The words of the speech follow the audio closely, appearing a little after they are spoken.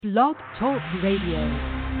Blog Talk Radio.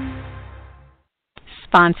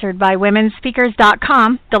 Sponsored by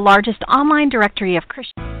WomenSpeakers.com, the largest online directory of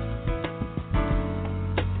Christian.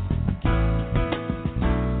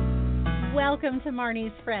 Welcome to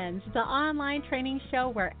Marnie's Friends, the online training show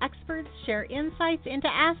where experts share insights into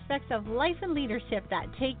aspects of life and leadership that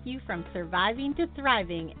take you from surviving to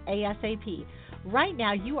thriving ASAP. Right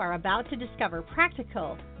now, you are about to discover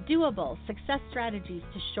practical, doable success strategies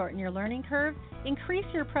to shorten your learning curve, increase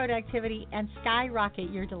your productivity, and skyrocket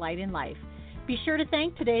your delight in life. Be sure to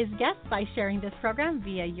thank today's guests by sharing this program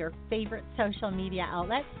via your favorite social media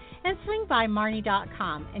outlets, and swing by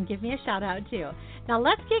Marnie.com and give me a shout out too. Now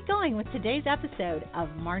let's get going with today's episode of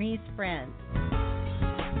Marnie's Friends.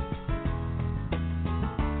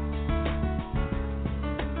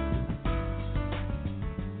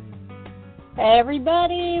 Hey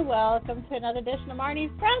everybody, welcome to another edition of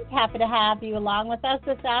Marnie's Friends. Happy to have you along with us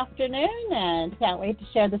this afternoon and can't wait to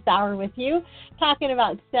share this hour with you, talking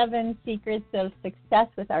about 7 secrets of success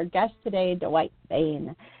with our guest today, Dwight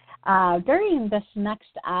Bain. During this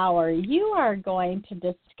next hour, you are going to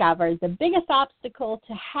discover the biggest obstacle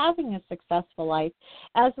to having a successful life,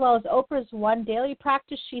 as well as Oprah's one daily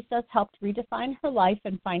practice she says helped redefine her life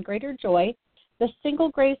and find greater joy, the single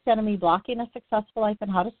greatest enemy blocking a successful life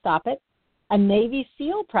and how to stop it, a Navy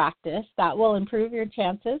SEAL practice that will improve your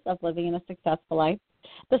chances of living in a successful life,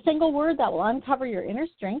 the single word that will uncover your inner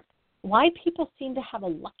strength, why people seem to have a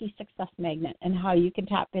lucky success magnet and how you can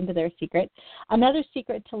tap into their secret, another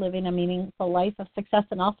secret to living a meaningful life of success,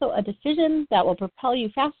 and also a decision that will propel you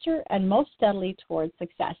faster and most steadily towards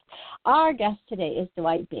success. Our guest today is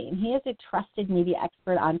Dwight Bain. He is a trusted media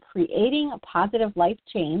expert on creating a positive life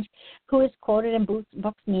change who is quoted in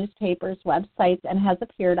books, newspapers, websites, and has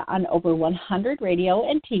appeared on over 100 radio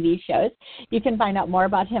and TV shows. You can find out more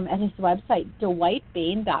about him at his website,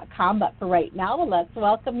 dwightbain.com. But for right now, let's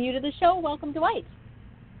welcome you to the show. Welcome, Dwight.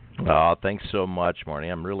 Oh, thanks so much, Marnie.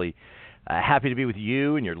 I'm really happy to be with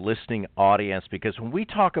you and your listening audience, because when we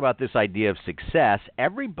talk about this idea of success,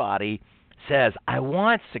 everybody says, I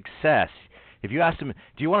want success. If you ask them,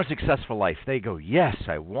 do you want a successful life? They go, yes,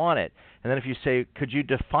 I want it. And then if you say, could you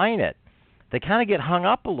define it? They kind of get hung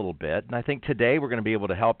up a little bit. And I think today we're going to be able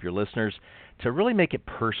to help your listeners to really make it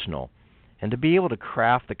personal and to be able to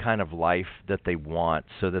craft the kind of life that they want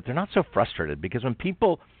so that they're not so frustrated. Because when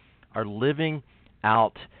people are living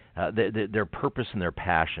out their purpose and their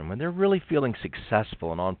passion, when they're really feeling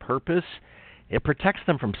successful and on purpose, it protects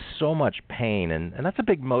them from so much pain. And that's a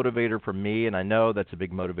big motivator for me, and I know that's a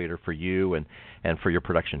big motivator for you and for your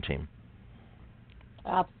production team.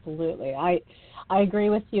 Absolutely. I agree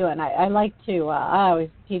with you, and I like to, I always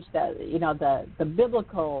teach that, the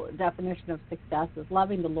biblical definition of success is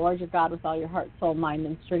loving the Lord your God with all your heart, soul, mind,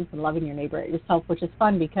 and strength, and loving your neighbor as yourself, which is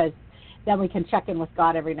fun because then we can check in with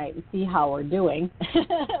God every night and see how we're doing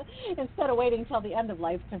instead of waiting till the end of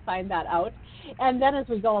life to find that out. And then as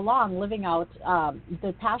we go along, living out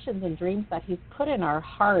the passions and dreams that He's put in our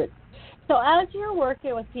hearts. So as you're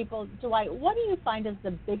working with people, Dwight, what do you find is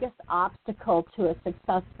the biggest obstacle to a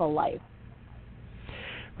successful life?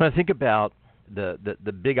 When I think about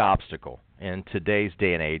the big obstacle in today's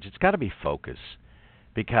day and age, it's got to be focus,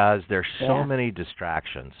 because there's so many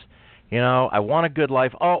distractions. I want a good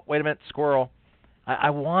life. Oh, wait a minute, squirrel. I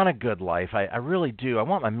want a good life. I really do. I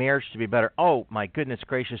want my marriage to be better. Oh, my goodness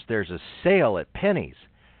gracious, there's a sale at Penny's.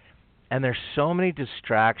 And there's so many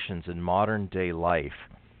distractions in modern day life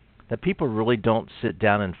that people really don't sit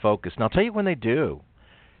down and focus. And I'll tell you when they do.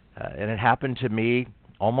 And it happened to me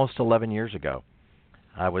almost 11 years ago.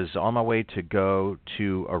 I was on my way to go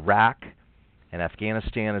to Iraq and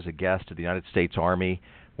Afghanistan as a guest of the United States Army,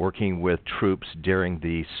 working with troops during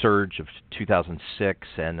the surge of 2006,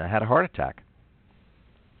 and I had a heart attack.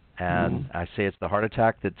 And I say it's the heart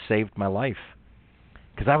attack that saved my life,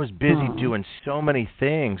 because I was busy doing so many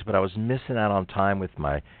things, but I was missing out on time with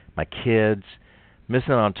my kids,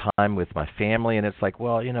 missing out on time with my family. And it's like,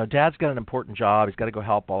 well, Dad's got an important job. He's got to go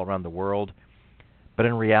help all around the world. But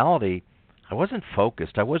in reality, I wasn't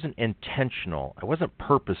focused. I wasn't intentional. I wasn't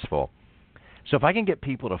purposeful. So if I can get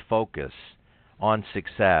people to focus on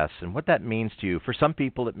success and what that means to you, for some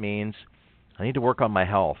people it means I need to work on my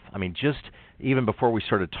health. I mean, just even before we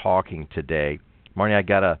started talking today, Marnie, I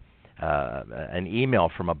got an email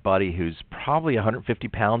from a buddy who's probably 150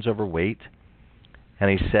 pounds overweight, and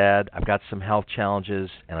he said, I've got some health challenges,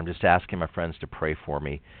 and I'm just asking my friends to pray for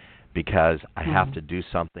me because I have to do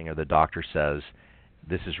something, or the doctor says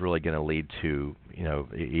this is really going to lead to,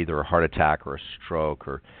 either a heart attack or a stroke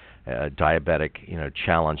or diabetic,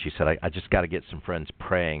 challenge. He said, I just got to get some friends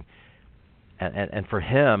praying. And for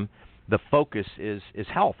him, the focus is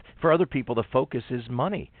health. For other people, the focus is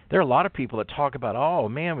money. There are a lot of people that talk about, oh,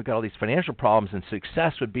 man, we've got all these financial problems, and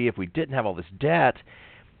success would be if we didn't have all this debt.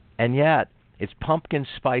 And yet, it's pumpkin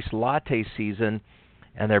spice latte season,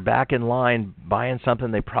 and they're back in line buying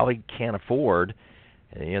something they probably can't afford.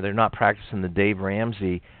 They're not practicing the Dave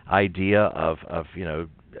Ramsey idea of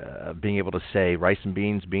being able to say rice and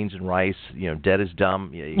beans, beans and rice, debt is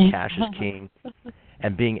dumb, cash is king,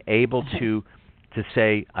 and being able to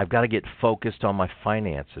say, I've got to get focused on my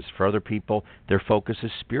finances. For other people, their focus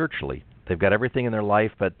is spiritually. They've got everything in their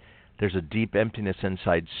life, but there's a deep emptiness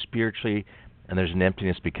inside spiritually, and there's an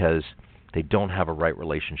emptiness because they don't have a right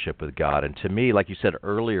relationship with God. And to me, like you said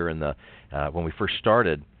earlier in the when we first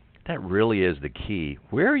started, that really is the key.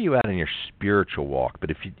 Where are you at in your spiritual walk?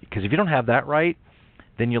 Because if you don't have that right,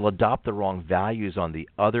 then you'll adopt the wrong values on the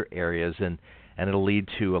other areas, and it'll lead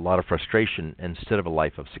to a lot of frustration instead of a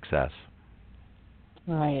life of success.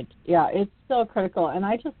 Right. Yeah, it's so critical. And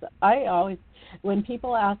I always, when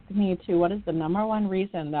people ask me what is the number one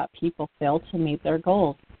reason that people fail to meet their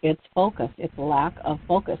goals, it's focus. It's lack of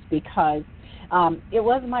focus, because it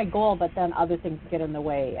was my goal, but then other things get in the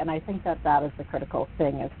way. And I think that is the critical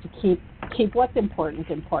thing, is to keep what's important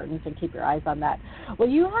and keep your eyes on that. Well,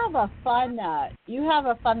 you have a fun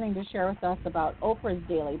thing to share with us about Oprah's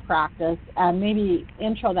daily practice, and maybe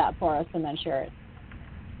intro that for us and then share it.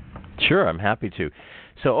 Sure, I'm happy to.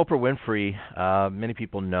 So Oprah Winfrey, many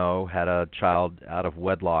people know, had a child out of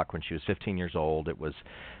wedlock when she was 15 years old. It was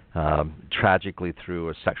tragically through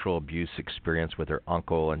a sexual abuse experience with her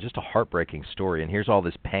uncle, and just a heartbreaking story. And here's all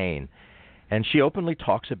this pain. And she openly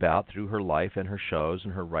talks about, through her life and her shows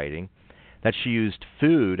and her writing, that she used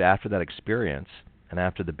food after that experience and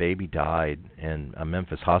after the baby died in a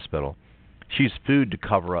Memphis hospital. She used food to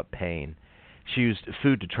cover up pain. She used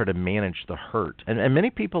food to try to manage the hurt. And many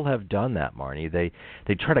people have done that, Marnie.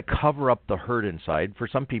 They try to cover up the hurt inside. For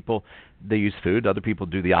some people, they use food. Other people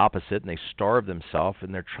do the opposite, and they starve themselves,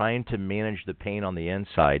 and they're trying to manage the pain on the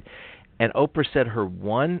inside. And Oprah said her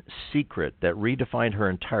one secret that redefined her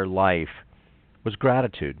entire life was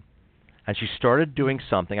gratitude. And she started doing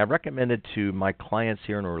something I recommended to my clients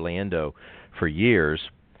here in Orlando for years,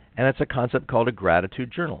 and it's a concept called a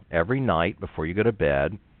gratitude journal. Every night before you go to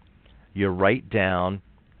bed, you write down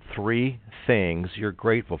 3 things you're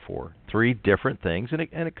grateful for, 3 different things, and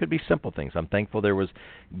it could be simple things. I'm thankful there was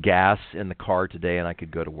gas in the car today and I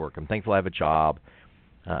could go to work. I'm thankful I have a job.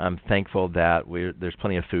 I'm thankful that there's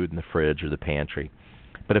plenty of food in the fridge or the pantry.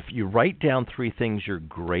 But if you write down 3 things you're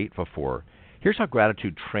grateful for, here's how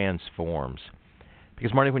gratitude transforms.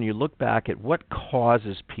 Because, Marnie, when you look back at what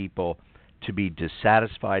causes people to be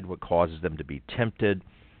dissatisfied, what causes them to be tempted,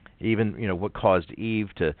 even, what caused Eve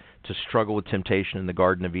to struggle with temptation in the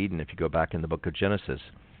Garden of Eden, if you go back in the book of Genesis.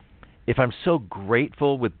 If I'm so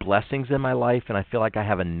grateful with blessings in my life and I feel like I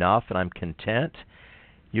have enough and I'm content,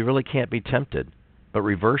 you really can't be tempted. But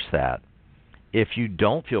reverse that. If you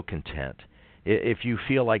don't feel content, if you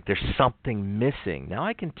feel like there's something missing, now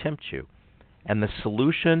I can tempt you. And the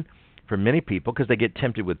solution for many people, because they get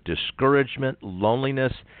tempted with discouragement,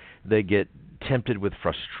 loneliness, they get tempted with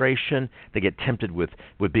frustration, they get tempted with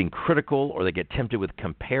being critical, or they get tempted with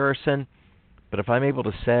comparison. But if I'm able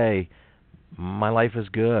to say, my life is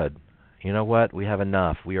good, you know what, we have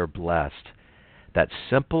enough, we are blessed, that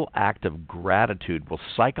simple act of gratitude will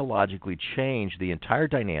psychologically change the entire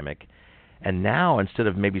dynamic. And now, instead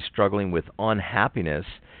of maybe struggling with unhappiness,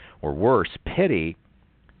 or worse, pity,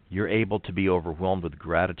 you're able to be overwhelmed with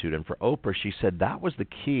gratitude. And for Oprah, she said that was the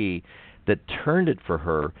key that turned it for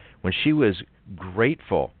her when she was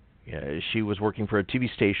grateful. She was working for a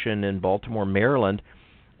TV station in Baltimore, Maryland,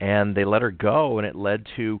 and they let her go, and it led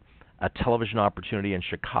to a television opportunity in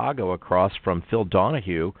Chicago across town from Phil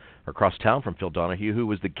Donahue, who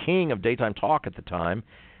was the king of daytime talk at the time.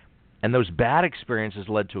 And those bad experiences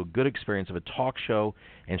led to a good experience of a talk show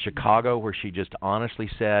in Chicago where she just honestly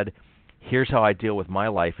said, here's how I deal with my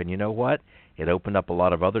life. And you know what? It opened up a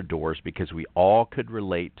lot of other doors because we all could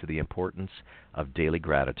relate to the importance of daily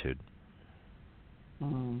gratitude.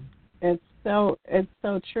 It's so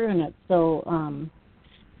true, and it's so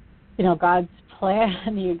God's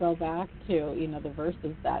plan. You go back to the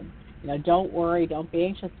verses that don't worry, don't be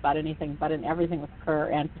anxious about anything, but in everything with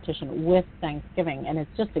prayer and petition with thanksgiving, and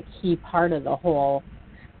it's just a key part of the whole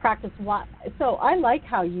practice. So I like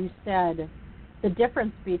how you said the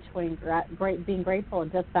difference between being grateful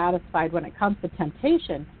and dissatisfied when it comes to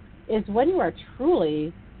temptation is when you are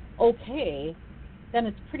truly okay, then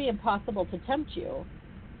it's pretty impossible to tempt you.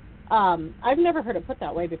 I've never heard it put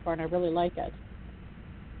that way before, and I really like it.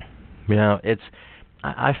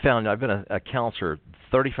 I found I've been a counselor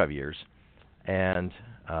 35 years, and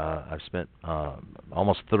I've spent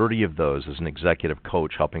almost 30 of those as an executive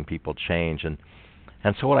coach helping people change.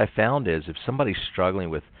 And so what I found is if somebody's struggling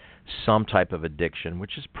with some type of addiction,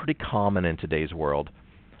 which is pretty common in today's world,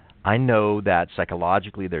 I know that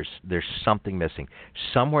psychologically there's something missing.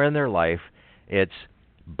 Somewhere in their life, it's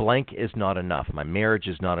blank is not enough. My marriage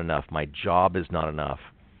is not enough. My job is not enough.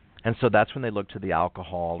 And so that's when they look to the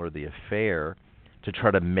alcohol or the affair to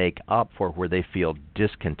try to make up for where they feel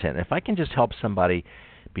discontent. If I can just help somebody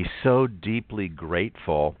be so deeply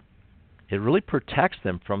grateful, it really protects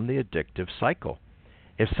them from the addictive cycle.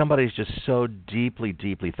 If somebody's just so deeply,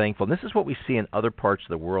 deeply thankful, and this is what we see in other parts of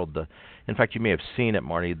the world. In fact, you may have seen it,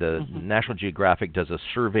 Marnie. The National Geographic does a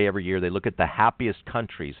survey every year. They look at the happiest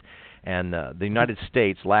countries, and the United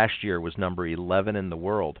States last year was number 11 in the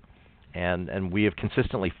world, and we have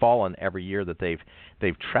consistently fallen every year that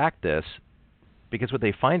they've tracked this, because what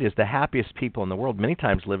they find is the happiest people in the world many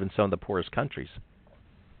times live in some of the poorest countries,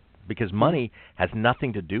 because money has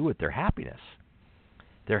nothing to do with their happiness.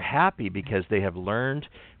 They're happy because they have learned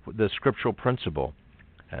the scriptural principle.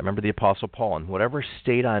 I remember the Apostle Paul, in whatever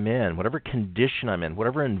state I'm in, whatever condition I'm in,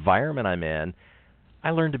 whatever environment I'm in,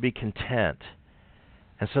 I learn to be content.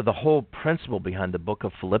 And so the whole principle behind the book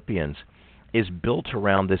of Philippians is built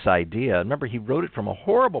around this idea. Remember, he wrote it from a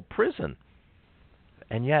horrible prison,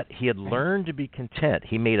 and yet he had learned to be content.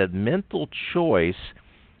 He made a mental choice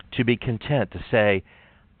to be content, to say,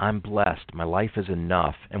 I'm blessed, my life is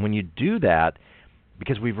enough. And when you do that,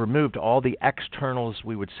 because we've removed all the externals,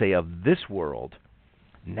 we would say, of this world,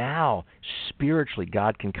 now spiritually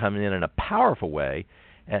God can come in a powerful way.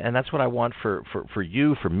 And that's what I want for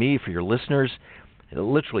you, for me, for your listeners.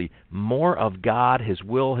 Literally more of God, His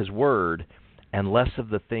will, His word, and less of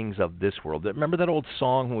the things of this world. Remember that old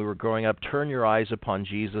song when we were growing up, turn your eyes upon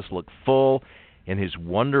Jesus, look full in His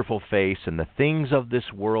wonderful face, and the things of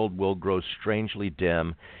this world will grow strangely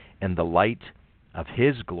dim in the light of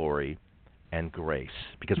His glory and grace.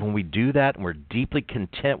 Because when we do that and we're deeply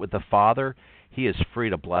content with the Father, He is free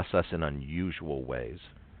to bless us in unusual ways.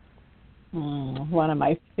 One of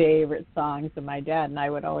my favorite songs, and my dad and I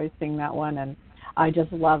would always sing that one, and I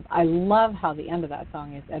love how the end of that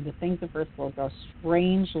song is, and the things of earth will grow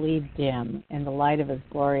strangely dim in the light of His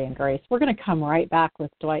glory and grace. We're going to come right back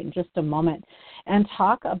with Dwight in just a moment and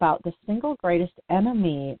talk about the single greatest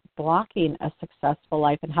enemy blocking a successful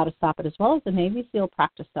life and how to stop it, as well as a Navy SEAL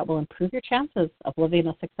practice that will improve your chances of living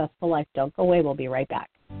a successful life. Don't go away. We'll be right back.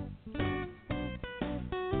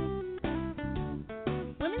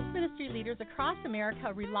 Leaders across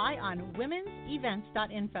America rely on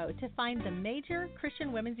womensevents.info to find the major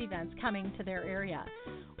Christian women's events coming to their area.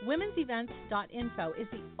 Womensevents.info is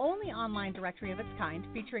the only online directory of its kind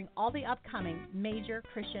featuring all the upcoming major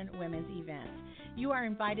Christian women's events. You are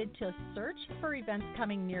invited to search for events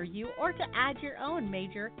coming near you or to add your own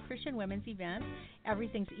major Christian women's event.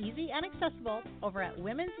 Everything's easy and accessible over at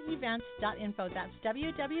womensevents.info. That's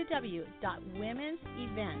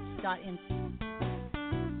www.womensevents.info.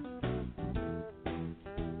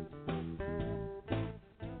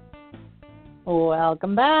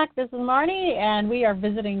 Welcome back. This is Marnie, and we are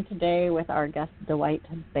visiting today with our guest, Dwight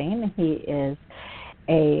Zane. He is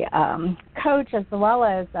a coach, as well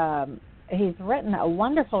as he's written a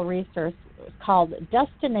wonderful resource called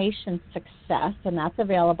Destination Success, and that's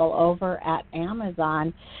available over at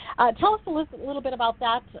Amazon. Tell us a little bit about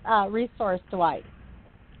that resource, Dwight.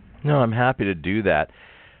 No, I'm happy to do that.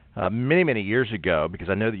 Many, many years ago, because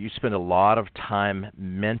I know that you spend a lot of time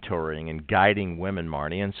mentoring and guiding women,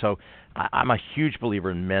 Marnie, and so I'm a huge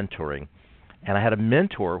believer in mentoring. And I had a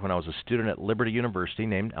mentor when I was a student at Liberty University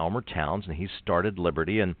named Elmer Towns, and he started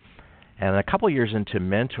Liberty. And a couple of years into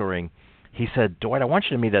mentoring, he said, Dwight, I want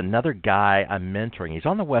you to meet another guy I'm mentoring. He's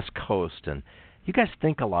on the West Coast, and you guys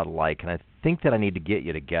think a lot alike, and I think that I need to get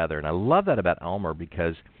you together. And I love that about Elmer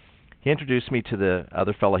because he introduced me to the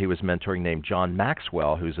other fellow he was mentoring named John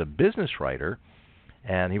Maxwell, who's a business writer,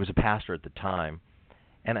 and he was a pastor at the time.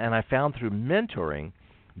 And I found through mentoring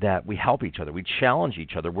that we help each other. We challenge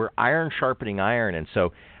each other. We're iron sharpening iron. And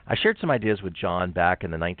so I shared some ideas with John back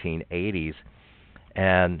in the 1980s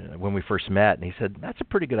and when we first met, and he said, that's a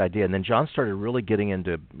pretty good idea. And then John started really getting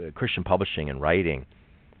into Christian publishing and writing.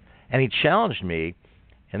 And he challenged me.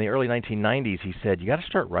 In the early 1990s, he said, you got to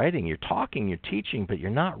start writing. You're talking, you're teaching, but you're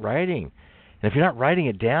not writing. And if you're not writing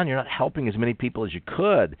it down, you're not helping as many people as you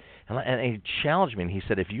could. And he challenged me, and he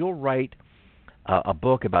said, if you'll write a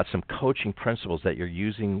book about some coaching principles that you're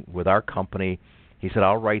using with our company, he said,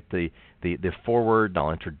 I'll write the foreword, and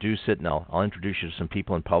I'll introduce it, and I'll introduce you to some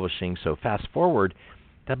people in publishing. So fast forward,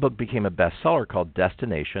 that book became a bestseller called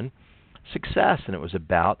Destination Success, and it was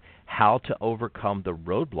about how to overcome the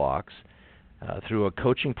roadblocks through a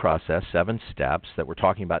coaching process, 7 steps that we're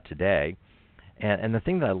talking about today. And the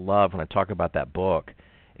thing that I love when I talk about that book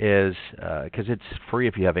is, because it's free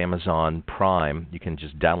if you have Amazon Prime, you can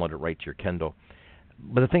just download it right to your Kindle.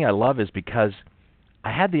 But the thing I love is because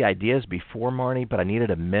I had the ideas before, Marnie, but I needed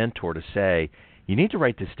a mentor to say, you need to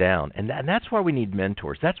write this down. And that's why we need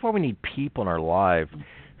mentors. That's why we need people in our life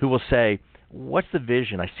who will say, what's the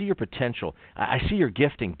vision? I see your potential. I see your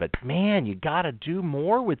gifting, but man, you got to do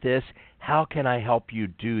more with this. How can I help you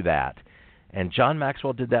do that? And John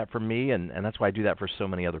Maxwell did that for me, and that's why I do that for so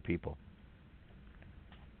many other people.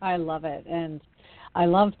 I love it. And I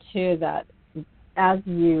love, too, that as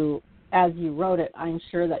you wrote it, I'm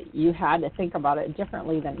sure that you had to think about it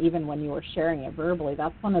differently than even when you were sharing it verbally.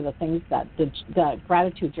 That's one of the things that the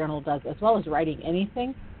gratitude journal does, as well as writing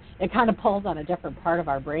anything. It kind of pulls on a different part of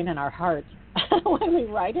our brain and our heart when we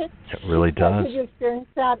write it. It really does. Did you experience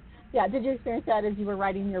that? Yeah. Did you experience that as you were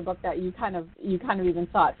writing your book, that you kind of even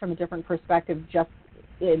saw it from a different perspective, just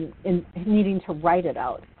in needing to write it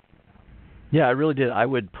out? Yeah, I really did. I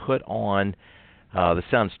would put on. This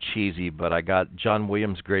sounds cheesy, but I got John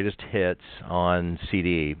Williams' greatest hits on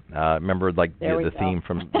CD. Remember, like the theme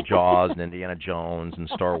from Jaws and Indiana Jones and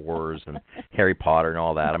Star Wars and Harry Potter and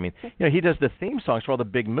all that. I mean, he does the theme songs for all the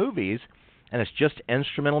big movies, and it's just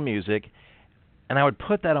instrumental music. And I would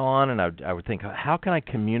put that on, and I would think, how can I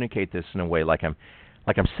communicate this in a way like I'm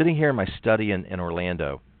sitting here in my study in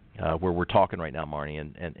Orlando, where we're talking right now, Marnie,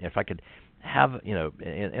 and if I could have,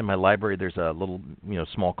 in my library there's a little,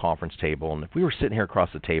 small conference table, and if we were sitting here across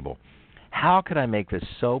the table, how could I make this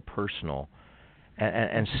so personal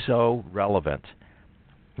and so relevant?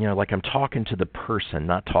 Like I'm talking to the person,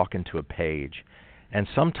 not talking to a page. And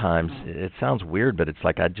sometimes it sounds weird, but it's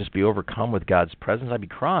like I'd just be overcome with God's presence. I'd be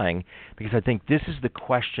crying because I think this is the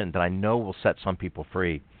question that I know will set some people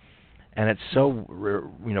free. And it's so,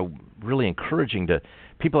 really encouraging to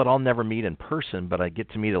people that I'll never meet in person, but I get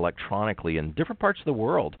to meet electronically in different parts of the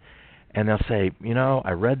world. And they'll say,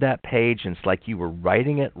 I read that page, and it's like you were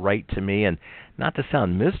writing it right to me. And not to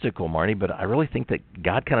sound mystical, Marnie, but I really think that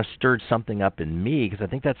God kind of stirred something up in me, because I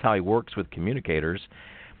think that's how he works with communicators,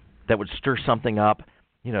 that would stir something up,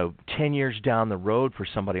 10 years down the road for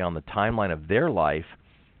somebody on the timeline of their life.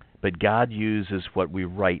 But God uses what we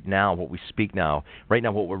write now, what we speak now, right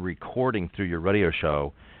now what we're recording through your radio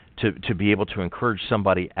show, to be able to encourage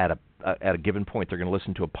somebody at a given point. They're going to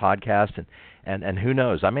listen to a podcast, and who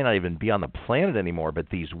knows, I may not even be on the planet anymore, but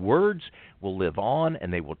these words will live on,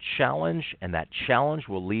 and they will challenge, and that challenge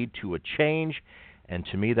will lead to a change. And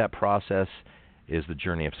to me, that process is the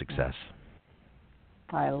journey of success.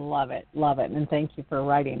 I love it, and thank you for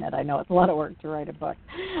writing it. I know it's a lot of work to write a book.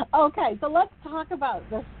 Okay, so let's talk about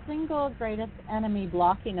the single greatest enemy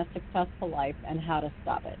blocking a successful life and how to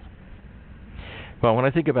stop it. Well, when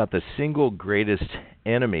I think about the single greatest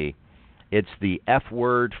enemy, it's the F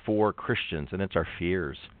word for Christians, and it's our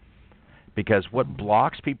fears. Because what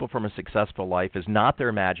blocks people from a successful life is not their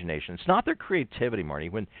imagination. It's not their creativity, Marty.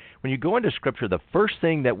 When you go into Scripture, the first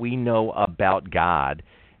thing that we know about God,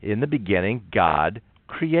 in the beginning, God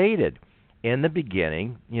created. In the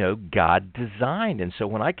beginning, God designed. And so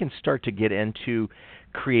when I can start to get into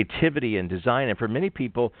creativity and design, and for many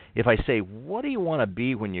people, if I say, what do you want to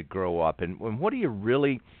be when you grow up, and what do you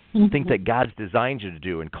really think that God's designed you to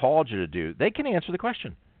do and called you to do, they can answer the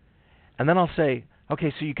question. And then I'll say,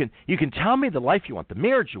 okay, so you can tell me the life you want, the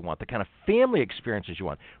marriage you want, the kind of family experiences you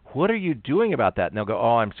want. What are you doing about that? And they'll go,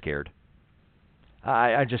 oh, I'm scared.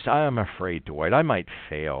 I'm afraid, Dwight. I might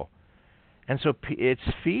fail. And so it's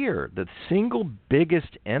fear. The single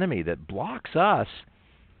biggest enemy that blocks us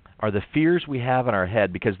are the fears we have in our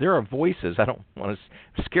head, because there are voices. I don't want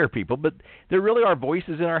to scare people, but there really are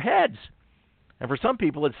voices in our heads. And for some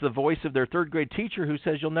people, it's the voice of their third grade teacher who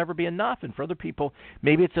says you'll never be enough. And for other people,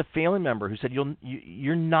 maybe it's a family member who said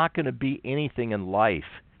you're not going to be anything in life.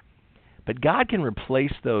 But God can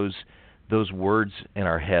replace those words in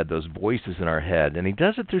our head, those voices in our head, and he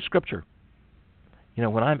does it through Scripture.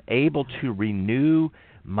 When I'm able to renew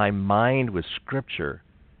my mind with Scripture,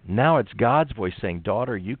 now it's God's voice saying,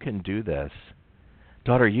 daughter, you can do this.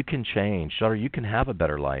 Daughter, you can change. Daughter, you can have a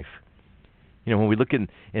better life. When we look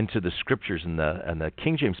into the Scriptures in the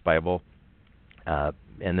King James Bible and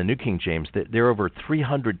the New King James, there are over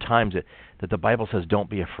 300 times that the Bible says, don't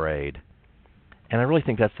be afraid. And I really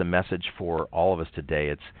think that's the message for all of us today.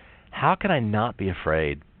 It's, how can I not be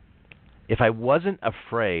afraid? If I wasn't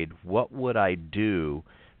afraid, what would I do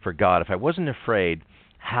for God? If I wasn't afraid,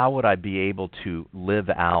 how would I be able to live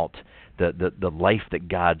out the life that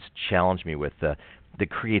God's challenged me with, the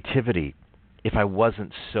creativity, if I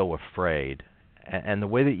wasn't so afraid? And the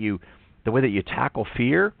way that you tackle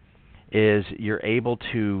fear is you're able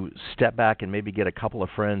to step back and maybe get a couple of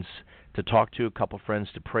friends to talk to, a couple of friends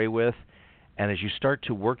to pray with. And as you start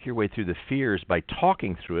to work your way through the fears by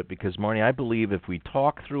talking through it, because, Marnie, I believe if we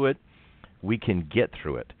talk through it, we can get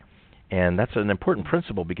through it. And that's an important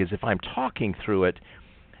principle, because if I'm talking through it,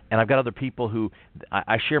 and I've got other people who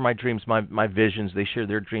I share my dreams, my visions, they share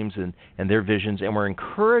their dreams and their visions, and we're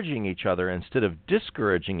encouraging each other instead of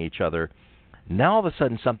discouraging each other, now all of a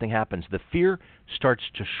sudden something happens. The fear starts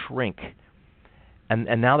to shrink.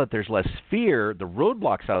 And now that there's less fear, the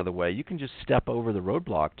roadblock's out of the way, you can just step over the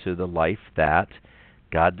roadblock to the life that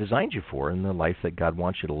God designed you for and the life that God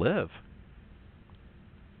wants you to live.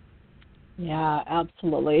 Yeah,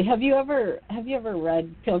 absolutely. Have you ever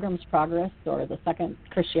read Pilgrim's Progress or The Second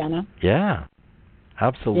Christiana? Yeah,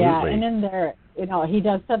 absolutely. Yeah, and in there, he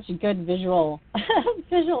does such good visual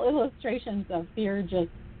illustrations of fear just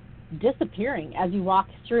disappearing as you walk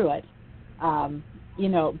through it.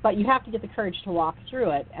 But you have to get the courage to walk through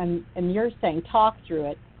it, and you're saying talk through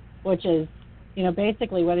it, which is,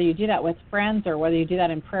 basically whether you do that with friends or whether you do that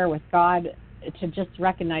in prayer with God, to just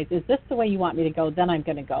recognize, is this the way you want me to go? Then I'm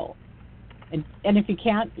going to go. And if you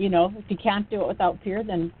can't, if you can't do it without fear,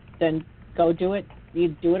 then go do it. You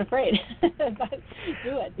do it afraid, but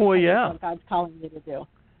do it. Well, yeah. That's what God's calling you to do.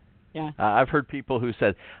 Yeah. I've heard people who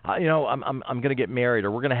said, I'm going to get married,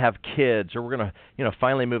 or we're going to have kids, or we're going to,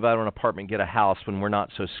 finally move out of an apartment and get a house when we're not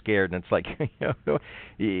so scared. And it's like,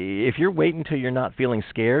 if you're waiting until you're not feeling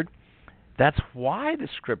scared, that's why the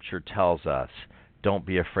Scripture tells us don't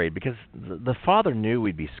be afraid, because the Father knew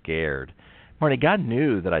we'd be scared. Marnie, God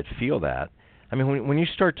knew that I'd feel that. I mean, when you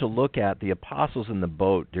start to look at the apostles in the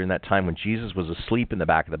boat during that time when Jesus was asleep in the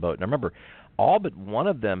back of the boat, and I remember all but one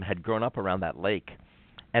of them had grown up around that lake.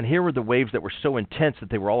 And here were the waves that were so intense that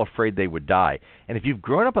they were all afraid they would die. And if you've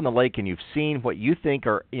grown up on the lake and you've seen what you think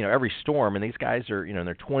are, every storm, and these guys are, in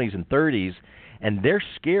their 20s and 30s, and they're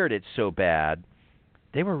scared it's so bad,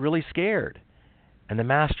 they were really scared. And the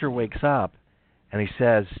Master wakes up, and he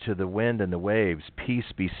says to the wind and the waves,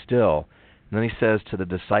 "Peace, be still." And then he says to the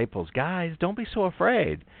disciples, "Guys, don't be so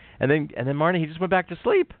afraid." And then Marnie, he just went back to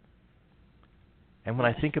sleep. And when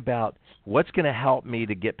I think about what's going to help me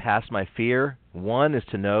to get past my fear, one is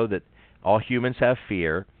to know that all humans have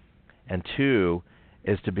fear, and two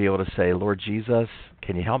is to be able to say, "Lord Jesus,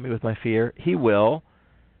 can you help me with my fear?" He will,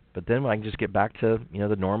 but then I can just get back to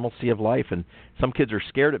the normalcy of life. And some kids are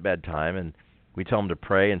scared at bedtime, and we tell them to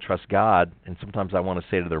pray and trust God. And sometimes I want to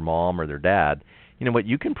say to their mom or their dad, you know what,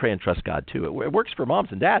 you can pray and trust God too. It works for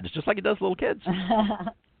moms and dads just like it does little kids.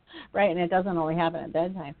 Right, and it doesn't only happen at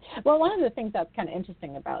bedtime. Well, one of the things that's kind of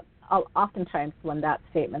interesting about, oftentimes when that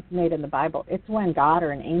statement's made in the Bible, it's when God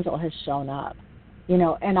or an angel has shown up.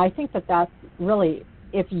 And I think that that's really,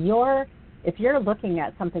 if you're looking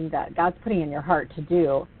at something that God's putting in your heart to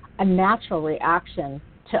do, a natural reaction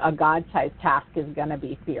to a God-sized task is going to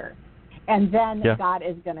be fear. And then God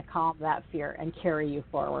is going to calm that fear and carry you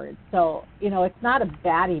forward. So, it's not a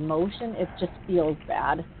bad emotion. It just feels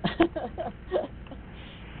bad.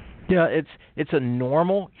 Yeah, it's a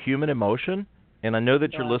normal human emotion. And I know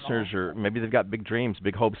that your listeners are, maybe they've got big dreams,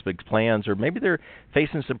 big hopes, big plans, or maybe they're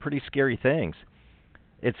facing some pretty scary things.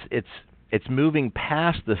 It's moving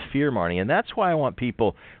past the fear, Marnie. And that's why I want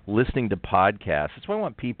people listening to podcasts. That's why I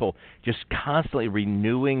want people just constantly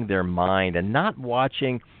renewing their mind and not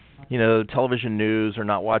watching television news or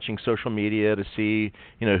not watching social media to see,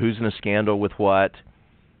 who's in a scandal with what,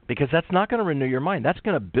 because that's not going to renew your mind. That's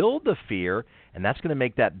going to build the fear, and that's going to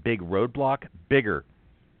make that big roadblock bigger.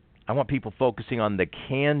 I want people focusing on the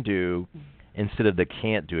can do instead of the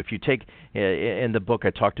can't do. If you take, in the book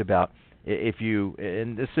I talked about,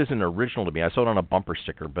 and this isn't original to me, I saw it on a bumper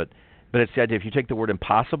sticker, but it's the idea, if you take the word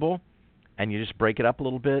impossible and you just break it up a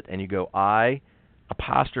little bit and you go I''am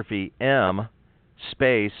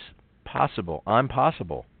space possible. I'm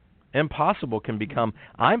possible. Impossible can become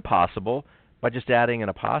I'm possible by just adding an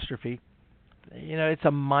apostrophe. It's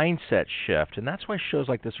a mindset shift, and that's why shows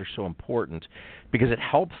like this are so important, because it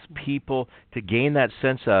helps people to gain that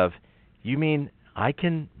sense of, you mean I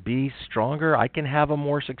can be stronger, I can have a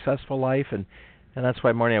more successful life, and that's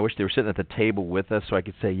why, Marnie, I wish they were sitting at the table with us so I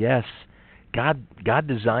could say, yes, God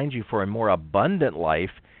designed you for a more abundant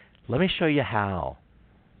life. Let me show you how.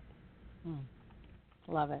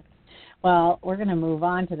 Love it. Well, we're going to move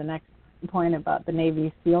on to the next point about the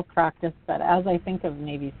Navy SEAL practice. But as I think of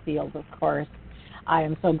Navy SEALs, of course, I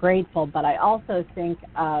am so grateful. But I also think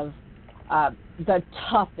of the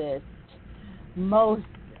toughest, most,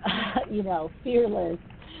 fearless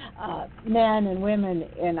men and women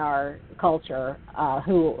in our culture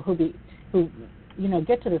who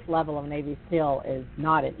get to this level of Navy SEAL is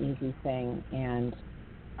not an easy thing. And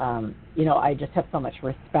I just have so much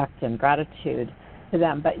respect and gratitude to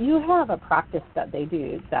them. But you have a practice that they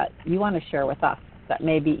do that you want to share with us that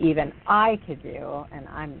maybe even I could do, and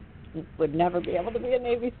I would never be able to be a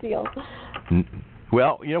Navy SEAL.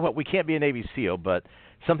 Well, you know what? We can't be a Navy SEAL, but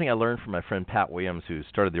something I learned from my friend Pat Williams, who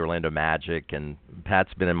started the Orlando Magic, and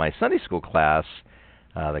Pat's been in my Sunday school class,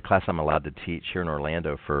 the class I'm allowed to teach here in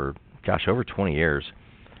Orlando for, over 20 years.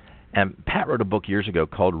 And Pat wrote a book years ago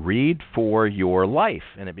called Read for Your Life,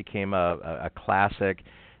 and it became a classic.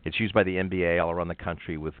 It's used by the NBA all around the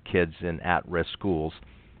country with kids in at-risk schools.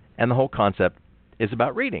 And the whole concept is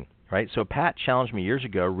about reading, right? So Pat challenged me years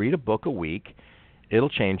ago, read a book a week. It'll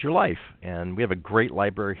change your life. And we have a great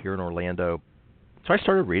library here in Orlando. So I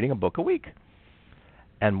started reading a book a week.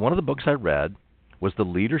 And one of the books I read was The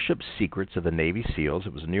Leadership Secrets of the Navy SEALs.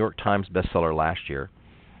 It was a New York Times bestseller last year.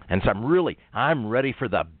 And so I'm ready for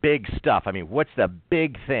the big stuff. I mean, what's the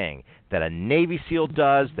big thing that a Navy SEAL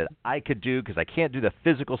does that I could do? Because I can't do the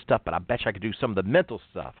physical stuff, but I bet you I could do some of the mental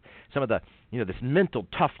stuff, some of the, this mental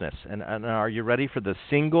toughness. And are you ready for the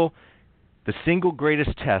single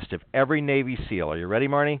greatest test of every Navy SEAL? Are you ready,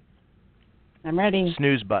 Marnie? I'm ready.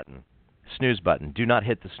 Snooze button. Snooze button. Do not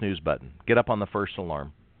hit the snooze button. Get up on the first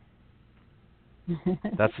alarm.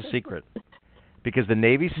 That's the secret. Because the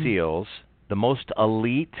Navy SEALs, the most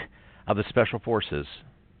elite of the Special Forces,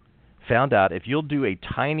 found out if you'll do a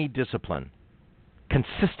tiny discipline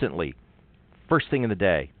consistently, first thing in the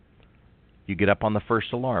day, you get up on the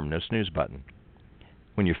first alarm, no snooze button.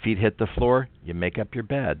 When your feet hit the floor, you make up your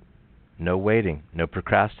bed. No waiting, no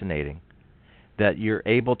procrastinating. That you're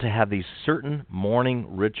able to have these certain morning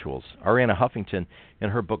rituals. Arianna Huffington, in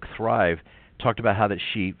her book Thrive, talked about how that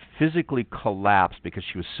she physically collapsed because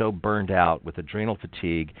she was so burned out with adrenal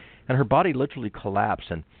fatigue, and her body literally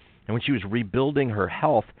collapsed. And when she was rebuilding her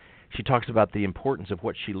health, she talks about the importance of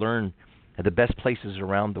what she learned at the best places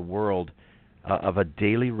around the world of a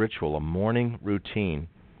daily ritual, a morning routine,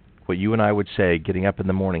 what you and I would say, getting up in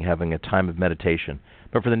the morning, having a time of meditation.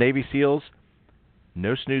 But for the Navy SEALs,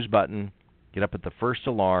 no snooze button, get up at the first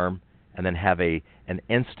alarm, and then have an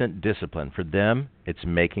instant discipline. For them, it's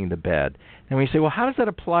making the bed. And when you say, well, how does that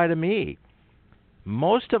apply to me?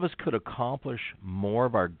 Most of us could accomplish more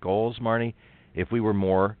of our goals, Marnie, if we were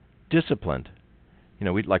more disciplined.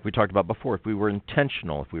 Like we talked about before, if we were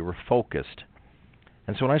intentional, if we were focused.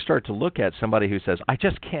 And so when I start to look at somebody who says, I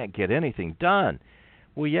just can't get anything done,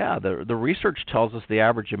 well, yeah, the research tells us the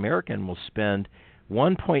average American will spend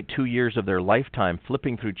 1.2 years of their lifetime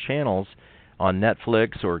flipping through channels on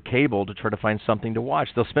Netflix or cable to try to find something to watch.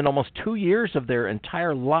 They'll spend almost 2 years of their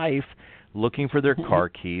entire life looking for their car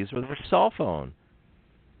keys or their cell phone.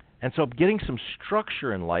 And so getting some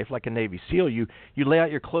structure in life, like a Navy SEAL, you lay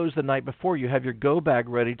out your clothes the night before. You have your go bag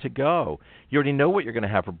ready to go. You already know what you're going to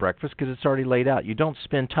have for breakfast because it's already laid out. You don't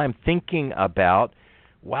spend time thinking about,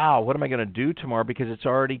 wow, what am I going to do tomorrow, because it's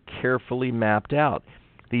already carefully mapped out.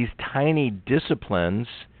 These tiny disciplines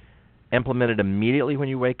implemented immediately when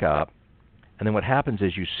you wake up. And then what happens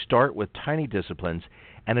is you start with tiny disciplines,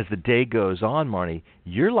 and as the day goes on, Marnie,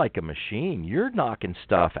 you're like a machine. You're knocking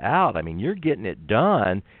stuff out. I mean, you're getting it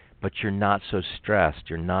done, but you're not so stressed.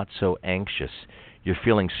 You're not so anxious. You're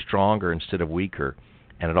feeling stronger instead of weaker.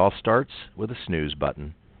 And it all starts with a snooze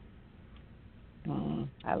button.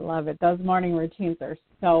 I love it. Those morning routines are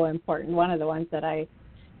so important. One of the ones that I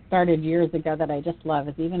started years ago that I just love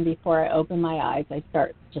is even before I open my eyes, I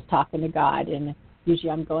start just talking to God. And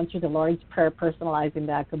usually I'm going through the Lord's Prayer, personalizing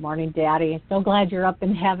that. Good morning, Daddy. I'm so glad you're up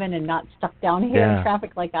in heaven and not stuck down here in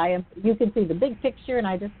traffic like I am. You can see the big picture, and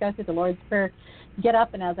I just go through the Lord's Prayer, get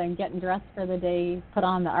up, and as I'm getting dressed for the day, put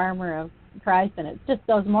on the armor of Christ. And it's just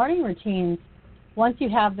those morning routines, once you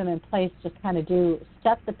have them in place, just kind of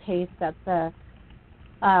set the pace, set the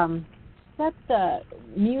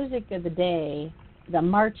music of the day, the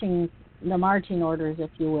marching orders,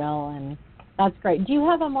 if you will, and that's great. Do you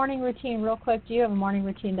have a morning routine, real quick? Do you have a morning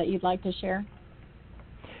routine that you'd like to share?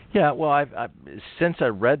 Yeah, well, I've since I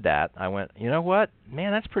read that, I went, you know what?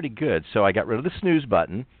 Man, that's pretty good. So I got rid of the snooze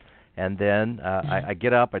button, and then I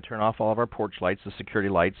get up, I turn off all of our porch lights, the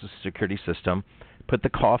security security system, put the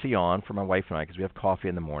coffee on for my wife and I because we have coffee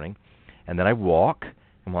in the morning, and then I walk.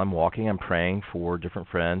 And while I'm walking, I'm praying for different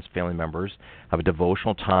friends, family members. I have a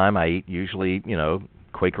devotional time. I eat usually,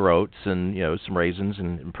 Quaker oats and, some raisins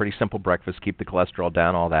and pretty simple breakfast, keep the cholesterol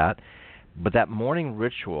down, all that. But that morning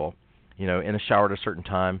ritual, in the shower at a certain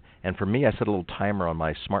time, and for me, I set a little timer on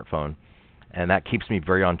my smartphone, and that keeps me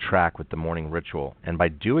very on track with the morning ritual. And by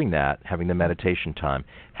doing that, having the meditation time,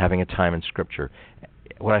 having a time in Scripture,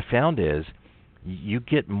 what I found is you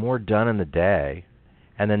get more done in the day,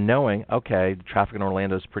 And then knowing, okay, the traffic in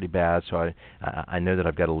Orlando is pretty bad, so I know that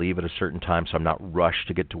I've got to leave at a certain time, so I'm not rushed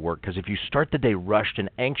to get to work. Because if you start the day rushed and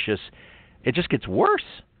anxious, it just gets worse.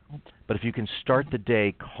 But if you can start the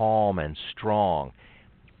day calm and strong,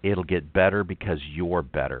 it'll get better because you're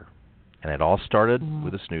better. And it all started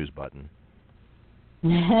with a snooze button.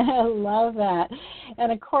 I love that.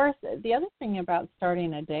 And, of course, the other thing about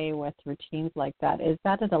starting a day with routines like that is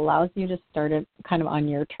that it allows you to start it kind of on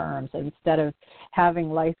your terms. Instead of having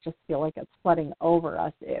life just feel like it's flooding over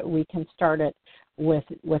us, we can start it with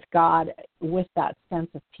God, with that sense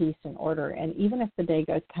of peace and order. And even if the day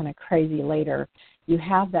goes kind of crazy later, you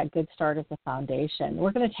have that good start as a foundation.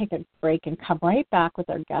 We're going to take a break and come right back with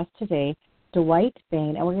our guest today, Dwight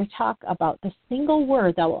Bain, and we're going to talk about the single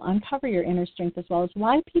word that will uncover your inner strength, as well as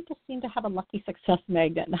why people seem to have a lucky success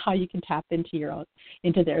magnet and how you can tap into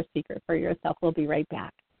their secret for yourself. We'll be right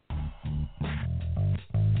back.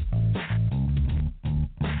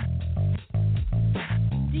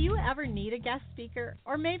 Do you ever need a guest speaker?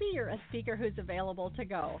 Or maybe you're a speaker who's available to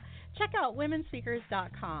go? Check out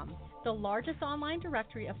womenspeakers.com, the largest online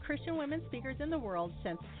directory of Christian women speakers in the world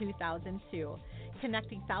since 2002.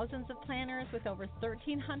 Connecting thousands of planners with over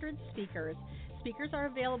 1,300 speakers. Speakers are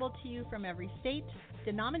available to you from every state,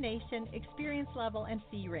 denomination, experience level, and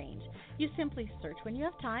fee range. You simply search when you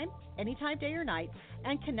have time, anytime, day or night,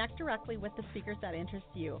 and connect directly with the speakers that interest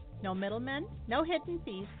you. No middlemen, no hidden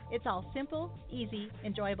fees. It's all simple, easy,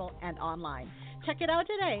 enjoyable, and online. Check it out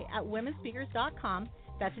today at womenspeakers.com.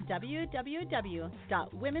 That's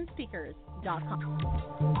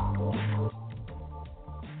www.womenspeakers.com.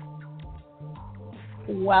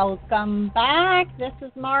 Welcome back. This is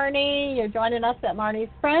Marnie. You're joining us at Marnie's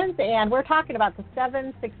Friends, and we're talking about the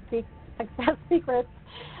 7 success secrets.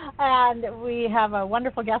 And we have a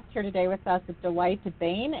wonderful guest here today with us, Dwight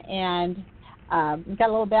Bain. And we've got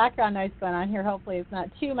a little background noise going on here. Hopefully it's not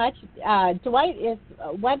too much. Dwight's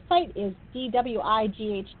website is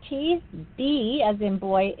DWIGHT, as in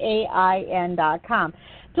boy, AIN.com.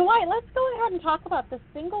 Dwight, let's go ahead and talk about the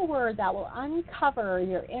single word that will uncover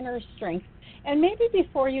your inner strength. And maybe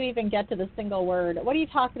before you even get to the single word, what are you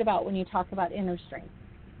talking about when you talk about inner strength?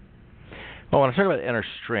 Well, when I talk about inner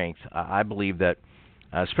strength, I believe that,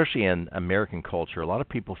 especially in American culture, a lot of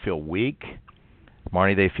people feel weak.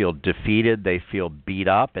 Marnie, they feel defeated, they feel beat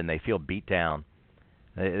up, and they feel beat down.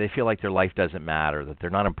 They feel like their life doesn't matter, that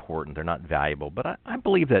they're not important, they're not valuable. But I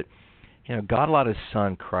believe that, God allowed His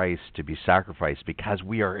Son Christ to be sacrificed because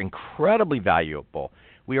we are incredibly valuable.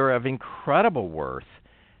 We are of incredible worth.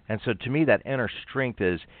 And so to me, that inner strength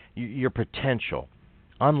is your potential,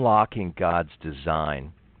 unlocking God's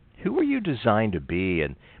design. Who are you designed to be?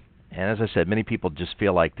 And as I said, many people just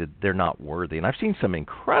feel like that they're not worthy. And I've seen some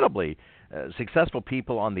incredibly successful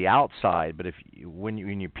people on the outside, but when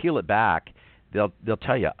you peel it back, they'll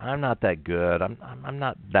tell you, I'm not that good. I'm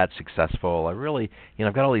not that successful. I really,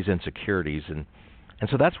 I've got all these insecurities. And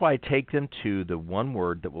so that's why I take them to the one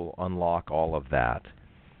word that will unlock all of that.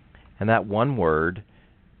 And that one word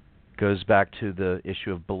goes back to the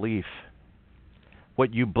issue of belief.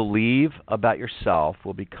 What you believe about yourself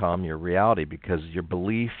will become your reality because your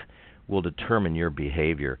belief will determine your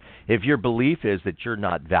behavior. If your belief is that you're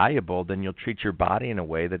not valuable, then you'll treat your body in a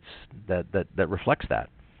way that reflects that.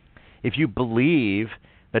 If you believe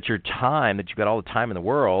that you've got all the time in the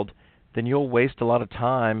world, then you'll waste a lot of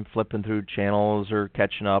time flipping through channels or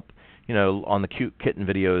catching up, on the cute kitten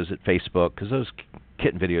videos at Facebook, because those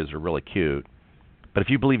kitten videos are really cute. But if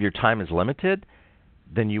you believe your time is limited,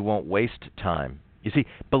 then you won't waste time. You see,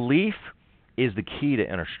 belief is the key to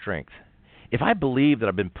inner strength. If I believe that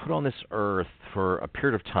I've been put on this earth for a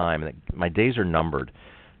period of time and that my days are numbered,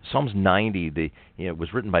 Psalms 90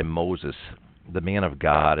 was written by Moses, the man of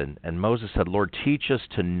God, and Moses said, Lord, teach us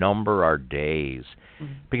to number our days.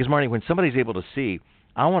 Mm-hmm. Because, Marnie, when somebody's able to see,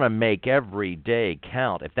 I want to make every day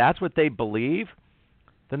count, if that's what they believe,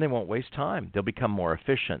 then they won't waste time. They'll become more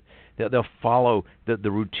efficient. They'll follow the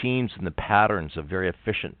routines and the patterns of very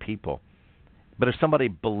efficient people. But if somebody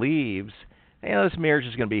believes, this marriage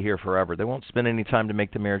is going to be here forever, they won't spend any time to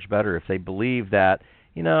make the marriage better. If they believe that,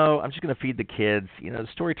 I'm just going to feed the kids, the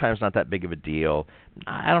story time's not that big of a deal.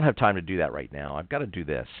 I don't have time to do that right now. I've got to do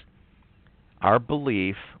this. Our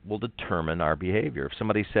belief will determine our behavior. If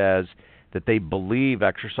somebody says that they believe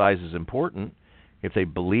exercise is important, if they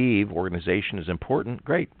believe organization is important,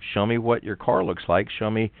 great. Show me what your car looks like.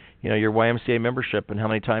 Show me, your YMCA membership and how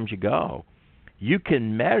many times you go. You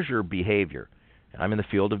can measure behavior. I'm in the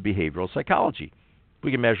field of behavioral psychology.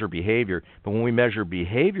 We can measure behavior, but when we measure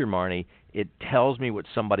behavior, Marnie, it tells me what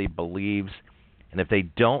somebody believes. And if they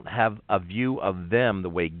don't have a view of them the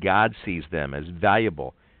way God sees them as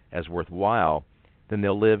valuable, as worthwhile, then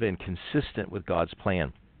they'll live inconsistent with God's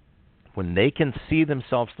plan. When they can see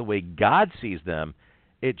themselves the way God sees them,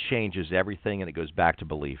 it changes everything, and it goes back to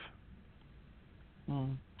belief.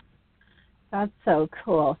 That's so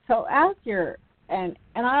cool. So as you're, and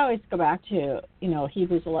I always go back to,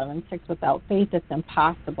 Hebrews 11:6, without faith it's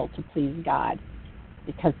impossible to please God,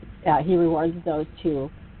 because he rewards those who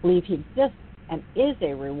believe he exists and is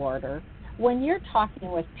a rewarder. When you're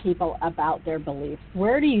talking with people about their beliefs,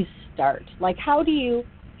 where do you start? Like, how do you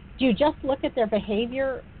just look at their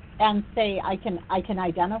behavior and say, I can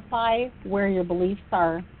identify where your beliefs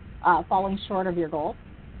are falling short of your goal?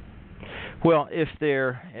 Well,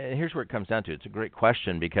 here's where it comes down to. It's a great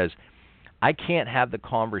question, because I can't have the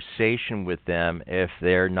conversation with them if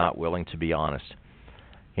they're not willing to be honest.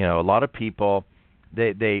 A lot of people,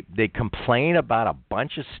 they complain about a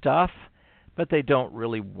bunch of stuff, but they don't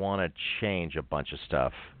really want to change a bunch of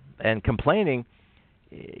stuff. And complaining,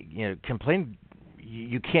 you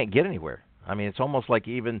can't get anywhere. I mean, it's almost like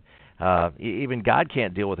even God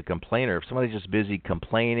can't deal with a complainer. If somebody's just busy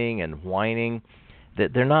complaining and whining,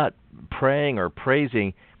 that they're not praying or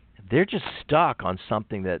praising, they're just stuck on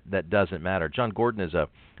something that doesn't matter. John Gordon is a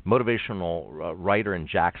motivational writer in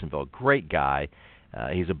Jacksonville, great guy.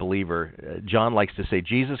 He's a believer. John likes to say,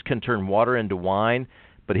 Jesus can turn water into wine,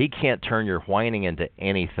 but he can't turn your whining into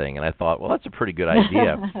anything. And I thought, well, that's a pretty good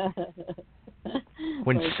idea.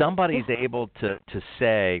 When somebody's able to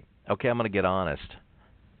say, okay, I'm going to get honest.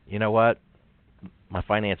 You know what? My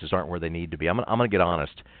finances aren't where they need to be. I'm going to get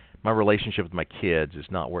honest. My relationship with my kids is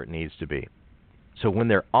not where it needs to be. So when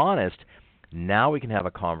they're honest, now we can have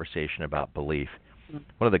a conversation about belief.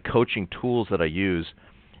 One of the coaching tools that I use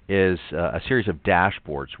is a series of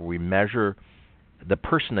dashboards where we measure the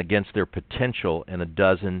person against their potential in a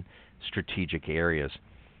dozen strategic areas.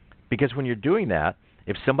 Because when you're doing that,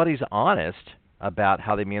 if somebody's honest about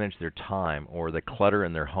how they manage their time or the clutter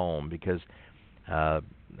in their home, because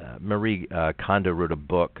Marie Kondo wrote a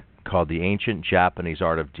book called The Ancient Japanese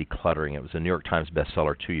Art of Decluttering. It was a New York Times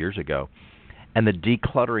bestseller 2 years ago. And the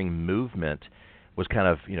decluttering movement was kind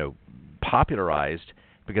of, popularized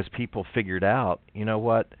because people figured out, you know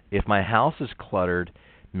what, if my house is cluttered,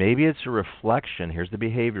 maybe it's a reflection, here's the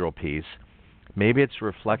behavioral piece, maybe it's a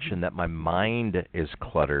reflection that my mind is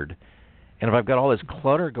cluttered. And if I've got all this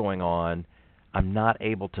clutter going on, I'm not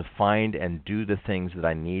able to find and do the things that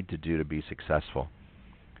I need to do to be successful.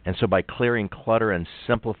 And so by clearing clutter and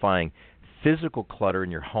simplifying physical clutter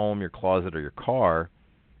in your home, your closet, or your car,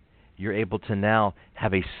 you're able to now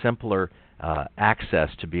have a simpler access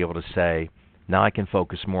to be able to say, now I can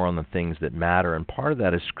focus more on the things that matter. And part of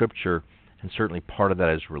that is Scripture, and certainly part of that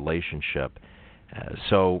is relationship.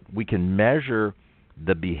 So we can measure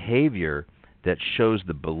the behavior that shows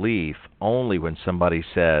the belief only when somebody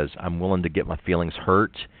says, I'm willing to get my feelings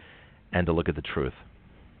hurt and to look at the truth.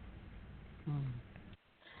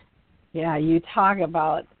 Yeah, you talk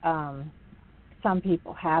about some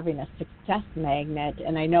people having a success magnet,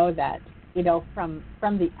 and I know that, from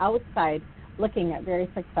the outside, looking at very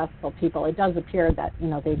successful people, it does appear that,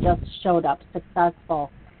 they just showed up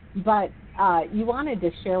successful. But you wanted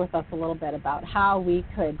to share with us a little bit about how we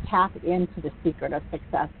could tap into the secret of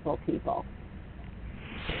successful people.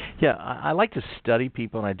 Yeah, I like to study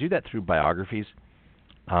people, and I do that through biographies.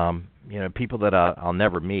 People that I'll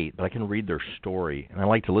never meet, but I can read their story, and I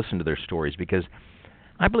like to listen to their stories because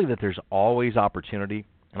I believe that there's always opportunity,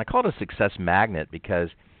 and I call it a success magnet because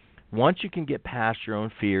once you can get past your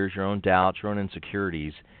own fears, your own doubts, your own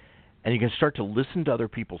insecurities, and you can start to listen to other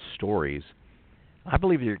people's stories, I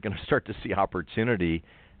believe you're going to start to see opportunity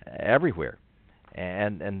everywhere.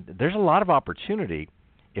 And there's a lot of opportunity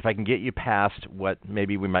if I can get you past what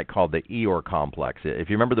maybe we might call the Eeyore complex. If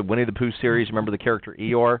you remember the Winnie the Pooh series, remember the character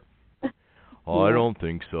Eeyore? Oh, I don't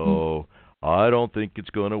think so. I don't think it's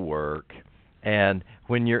going to work. And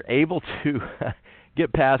when you're able to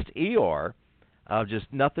get past Eeyore, just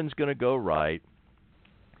nothing's going to go right,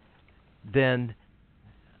 then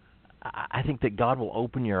I think that God will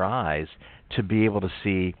open your eyes to be able to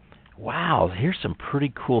see, wow, here's some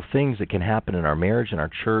pretty cool things that can happen in our marriage, in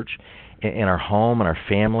our church, in our home, in our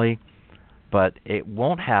family. But it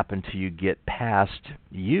won't happen till you get past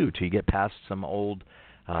till you get past some old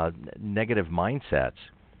negative mindsets.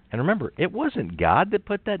 And remember, it wasn't God that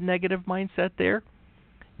put that negative mindset there.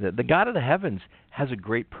 The God of the heavens has a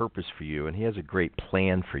great purpose for you, and he has a great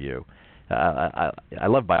plan for you. I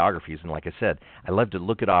love biographies, and like I said, I love to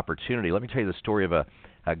look at opportunity. Let me tell you the story of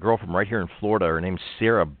a girl from right here in Florida. Her name's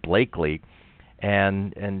Sarah Blakely,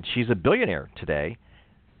 and she's a billionaire today.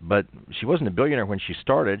 But she wasn't a billionaire when she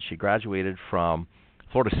started. She graduated from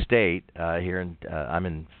Florida State I'm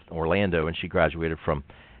in Orlando, and she graduated from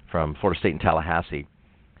from Florida State in Tallahassee.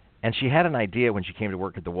 And she had an idea when she came to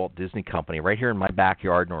work at the Walt Disney Company right here in my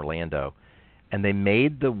backyard in Orlando. And they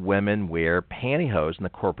made the women wear pantyhose in the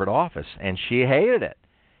corporate office, and she hated it.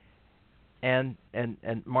 And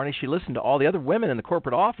Marnie, she listened to all the other women in the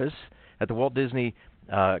corporate office at the Walt Disney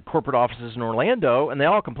corporate offices in Orlando, and they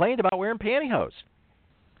all complained about wearing pantyhose.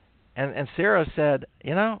 And Sarah said,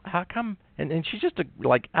 how come? And she's just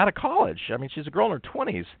out of college. I mean, she's a girl in her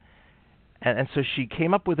 20s. And so she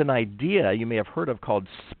came up with an idea you may have heard of called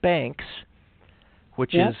Spanx,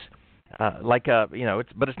 which is but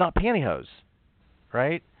it's not pantyhose,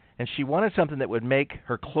 right? And she wanted something that would make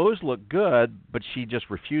her clothes look good, but she just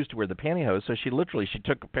refused to wear the pantyhose. So she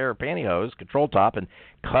took a pair of pantyhose, control top, and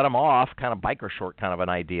cut them off, kind of biker short kind of an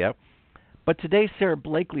idea. But today, Sara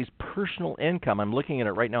Blakely's personal income, I'm looking at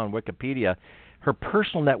it right now on Wikipedia, her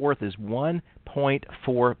personal net worth is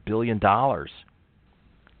 $1.4 billion.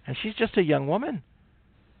 And she's just a young woman.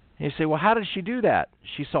 And you say, well, how did she do that?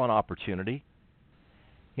 She saw an opportunity.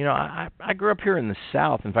 I grew up here in the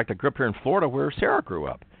South. In fact, I grew up here in Florida where Sarah grew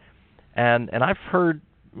up. And I've heard,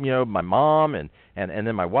 my mom and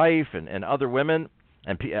then my wife and other women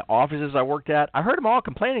and offices I worked at, I heard them all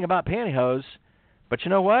complaining about pantyhose. But you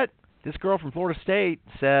know what? This girl from Florida State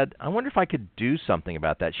said, I wonder if I could do something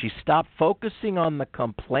about that. She stopped focusing on the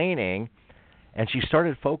complaining, and she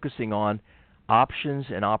started focusing on options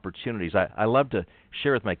and opportunities. I love to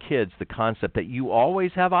share with my kids the concept that you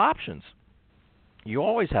always have options. You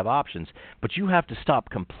always have options, but you have to stop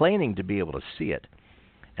complaining to be able to see it.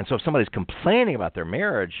 And so if somebody's complaining about their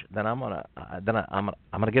marriage, then I'm gonna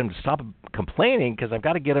get them to stop complaining, because I've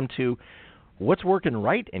got to get them to what's working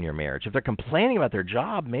right in your marriage. If they're complaining about their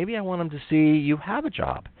job, maybe I want them to see you have a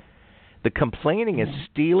job. The complaining is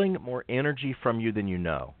stealing more energy from you than you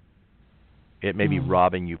know. It may be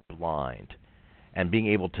robbing you blind. And being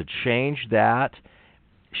able to change that,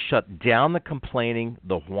 shut down the complaining,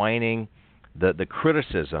 the whining, the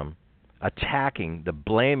criticism, attacking, the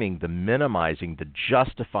blaming, the minimizing, the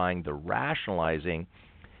justifying, the rationalizing,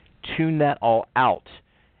 tune that all out,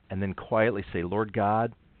 and then quietly say, Lord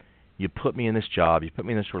God, you put me in this job, you put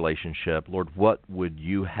me in this relationship. Lord, what would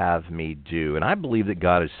you have me do? And I believe that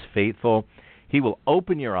God is faithful. He will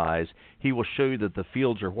open your eyes. He will show you that the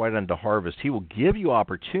fields are white unto harvest. He will give you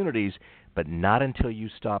opportunities, but not until you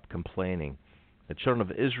stop complaining. The children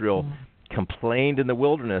of Israel complained in the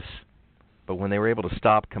wilderness, but when they were able to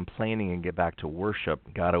stop complaining and get back to worship,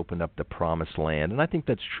 God opened up the promised land. And I think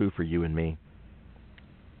that's true for you and me.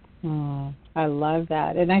 I love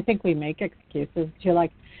that. And I think we make excuses. You're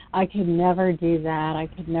like, I could never do that. I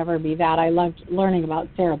could never be that. I loved learning about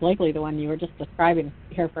Sara Blakely, the one you were just describing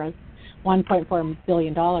here for us, $1.4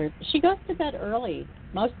 billion. She goes to bed early.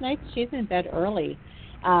 Most nights she's in bed early.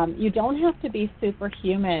 You don't have to be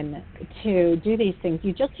superhuman to do these things.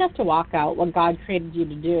 You just have to walk out what God created you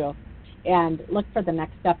to do and look for the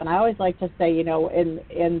next step. And I always like to say, in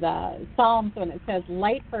the Psalms, when it says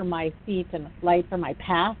light for my feet and light for my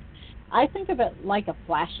path, I think of it like a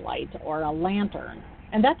flashlight or a lantern.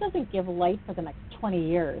 And that doesn't give light for the next 20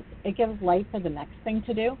 years. It gives light for the next thing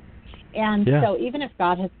to do. And so even if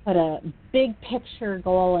God has put a big picture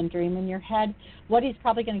goal and dream in your head, what he's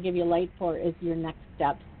probably going to give you light for is your next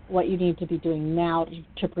steps, what you need to be doing now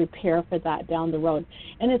to prepare for that down the road.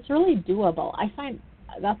 And it's really doable.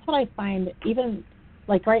 That's what I find, even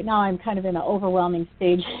like right now I'm kind of in an overwhelming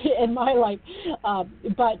stage in my life,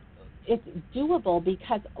 but it's doable,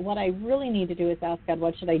 because what I really need to do is ask God,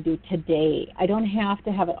 what should I do today? I don't have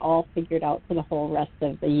to have it all figured out for the whole rest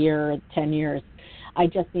of the year or 10 years. I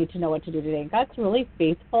just need to know what to do today. And God's really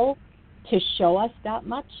faithful to show us that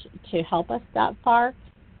much, to help us that far.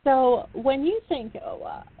 So when you think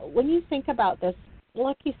about this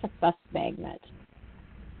Lucky Success Magnet,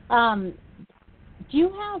 do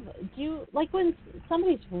you like when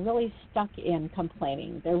somebody's really stuck in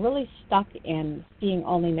complaining, they're really stuck in seeing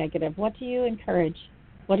only negative, what do you encourage?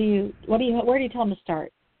 Where do you tell them to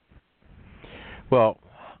start? Well,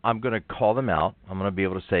 I'm going to call them out. I'm going to be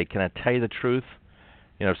able to say, can I tell you the truth?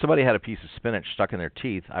 If somebody had a piece of spinach stuck in their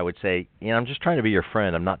teeth, I would say, I'm just trying to be your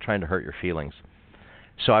friend. I'm not trying to hurt your feelings.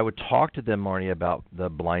 So I would talk to them, Marnie, about the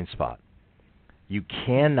blind spot. You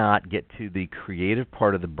cannot get to the creative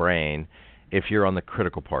part of the brain if you're on the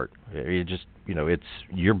critical part. You just,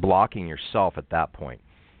 you're blocking yourself at that point.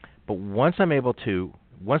 But once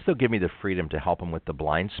they'll give me the freedom to help them with the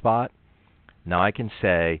blind spot, now I can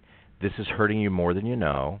say, this is hurting you more than you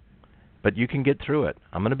know, but you can get through it.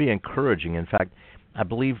 I'm going to be encouraging. In fact, I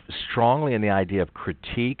believe strongly in the idea of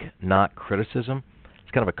critique, not criticism.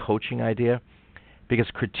 It's kind of a coaching idea, because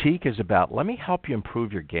critique is about, let me help you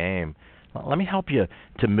improve your game. Let me help you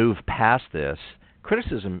to move past this.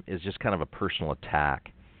 criticism is just kind of a personal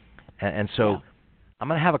attack. And so I'm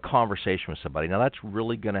going to have a conversation with somebody. Now, that's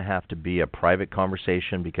really going to have to be a private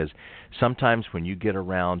conversation, because sometimes when you get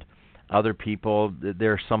around other people,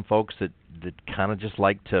 there are some folks that kind of just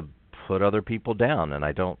like to put other people down, and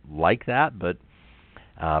I don't like that, but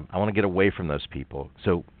I want to get away from those people.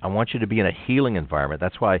 So I want you to be in a healing environment.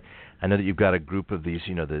 That's why I know that you've got a group of these,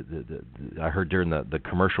 I heard during the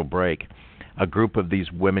commercial break, a group of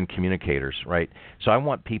these women communicators, right? So I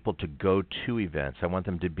want people to go to events. I want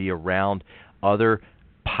them to be around other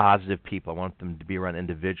positive people. I want them to be around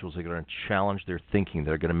individuals that are going to challenge their thinking,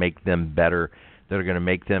 that are going to make them better, that are going to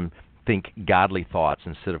make them think godly thoughts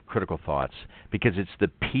instead of critical thoughts, because it's the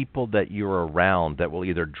people that you're around that will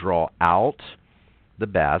either draw out the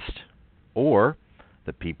best, or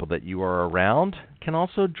the people that you are around can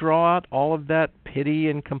also draw out all of that pity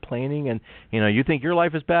and complaining. And, you think your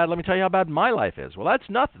life is bad. Let me tell you how bad my life is. Well, that's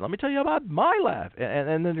nothing. Let me tell you about my life.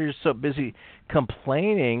 And then they're just so busy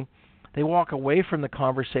complaining, they walk away from the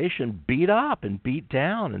conversation beat up and beat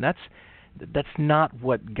down. And that's not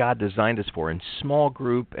what God designed us for. In small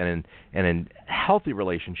group and in healthy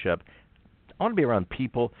relationship, I want to be around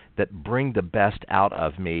people that bring the best out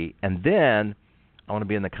of me, and then I want to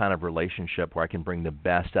be in the kind of relationship where I can bring the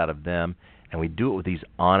best out of them, and we do it with these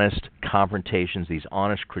honest confrontations, these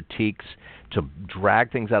honest critiques, to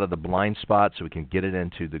drag things out of the blind spot so we can get it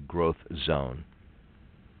into the growth zone.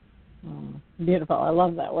 Beautiful. I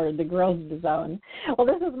love that word, the growth zone. Well,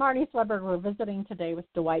 this is Marnie Swedberg. We're visiting today with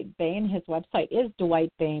Dwight Bain. His website is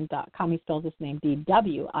dwightbain.com. He spells his name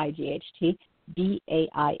DWIGHTBAIN.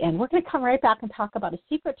 We're going to come right back and talk about a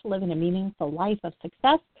secret to living a meaningful life of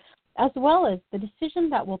success, as well as the decision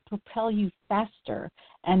that will propel you faster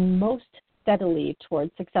and most steadily towards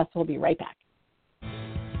success. We'll be right back.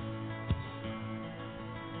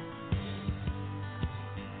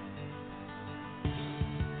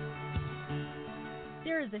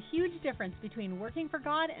 There is a huge difference between working for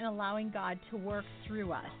God and allowing God to work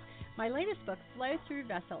through us. My latest book, Flow Through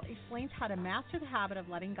Vessel, explains how to master the habit of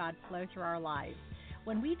letting God flow through our lives.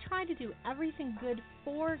 When we try to do everything good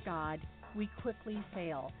for God, we quickly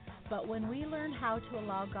fail. But when we learn how to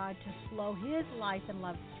allow God to flow His life and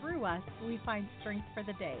love through us, we find strength for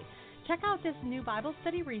the day. Check out this new Bible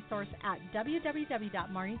study resource at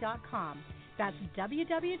www.marnie.com. That's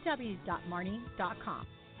www.marnie.com.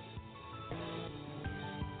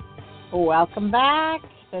 Welcome back.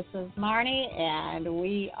 This is Marnie, and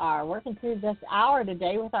we are working through this hour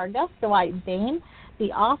today with our guest, Dwight Bain,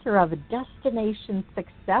 the author of Destination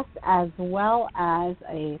Success, as well as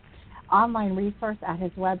a online resource at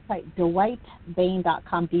his website,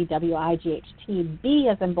 dwightbain.com, DWIGHT,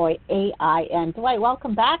 as in boy, AIN. Dwight,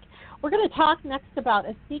 welcome back. We're going to talk next about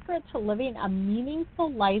a secret to living a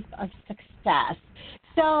meaningful life of success.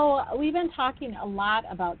 So we've been talking a lot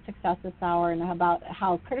about success this hour and about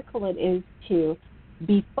how critical it is to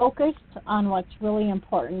be focused on what's really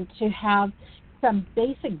important, to have some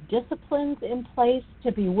basic disciplines in place,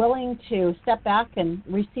 to be willing to step back and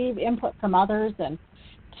receive input from others, and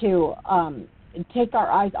to take our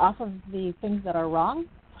eyes off of the things that are wrong,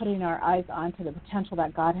 putting our eyes onto the potential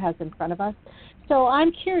that God has in front of us. So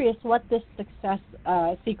I'm curious what this success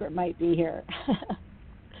secret might be here.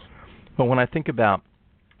 Well, when I think about,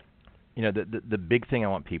 the big thing I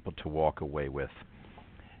want people to walk away with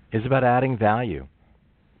is about adding value.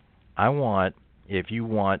 If you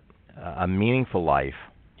want a meaningful life,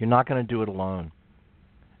 you're not going to do it alone.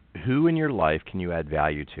 Who in your life can you add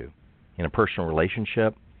value to? In a personal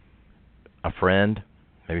relationship, a friend,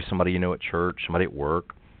 maybe somebody you know at church, somebody at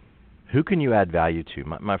work. Who can you add value to?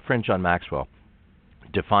 My friend John Maxwell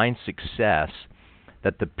defines success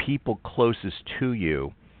that the people closest to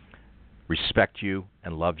you respect you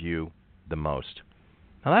and love you the most.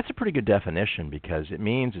 Now that's a pretty good definition, because it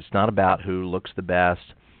means it's not about who looks the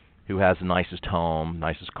best, who has the nicest home,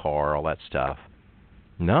 nicest car, all that stuff.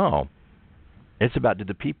 No. It's about, do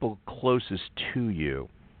the people closest to you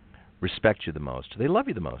respect you the most? Do they love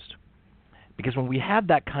you the most? Because when we have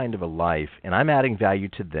that kind of a life, and I'm adding value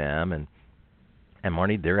to them, and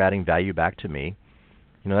Marnie, they're adding value back to me,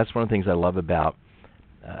 that's one of the things I love about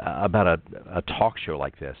a talk show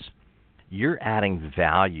like this. You're adding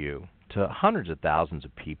value to hundreds of thousands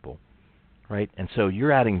of people, right? And so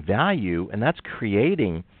you're adding value, and that's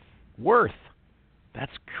creating worth.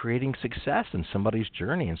 That's creating success in somebody's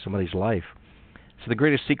journey, in somebody's life. So the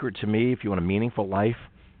greatest secret to me, if you want a meaningful life,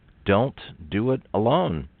 don't do it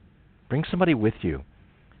alone. Bring somebody with you.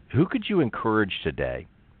 Who could you encourage today?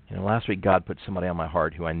 Last week God put somebody on my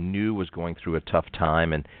heart who I knew was going through a tough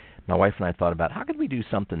time, and my wife and I thought about how could we do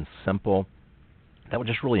something simple that would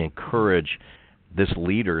just really encourage this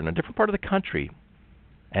leader in a different part of the country.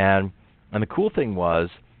 And the cool thing was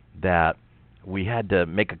that we had to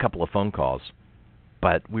make a couple of phone calls,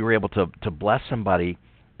 but we were able to bless somebody,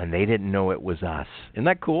 and they didn't know it was us. Isn't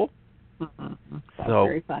that cool? Mm-hmm. That's so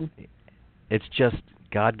very fun. It's just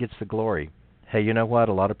God gets the glory. Hey, you know what?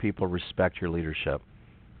 A lot of people respect your leadership,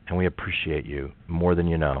 and we appreciate you more than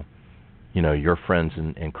you know. You know, your friends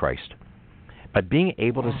in Christ. By being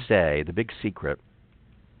able to say, the big secret,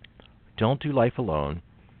 don't do life alone.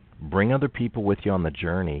 Bring other people with you on the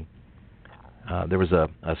journey. There was a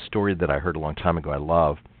story that I heard a long time ago I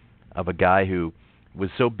love, of a guy who was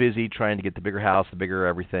so busy trying to get the bigger house, the bigger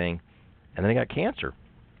everything, and then he got cancer.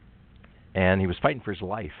 And he was fighting for his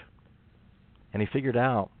life. And he figured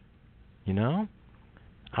out, you know,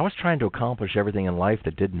 I was trying to accomplish everything in life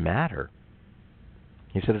that didn't matter.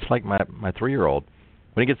 He said, it's like my 3-year-old.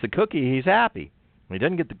 When he gets the cookie, he's happy. When he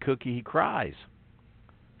doesn't get the cookie, he cries.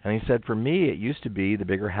 And he said, for me, it used to be the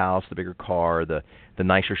bigger house, the bigger car, the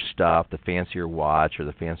nicer stuff, the fancier watch or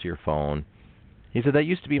the fancier phone. He said, that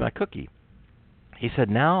used to be my cookie. He said,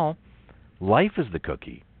 now life is the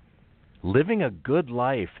cookie. Living a good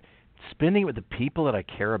life, spending it with the people that I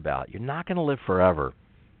care about. You're not going to live forever.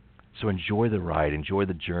 So enjoy the ride, enjoy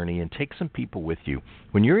the journey, and take some people with you.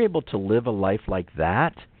 When you're able to live a life like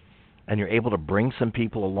that, and you're able to bring some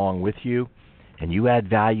people along with you, and you add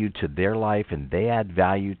value to their life and they add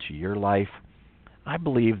value to your life, I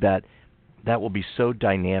believe that will be so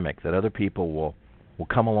dynamic that other people will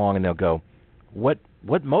come along and they'll go, what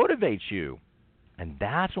motivates you? And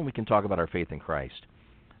that's when we can talk about our faith in Christ.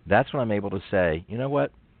 That's when I'm able to say, you know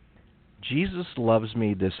what? Jesus loves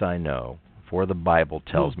me, this I know, for the Bible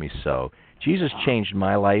tells me so. Jesus changed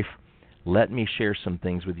my life. Let me share some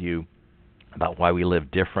things with you about why we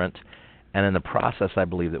live different. And in the process, I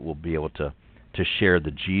believe that we'll be able to share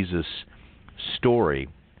the Jesus story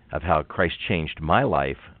of how Christ changed my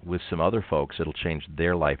life with some other folks. It'll change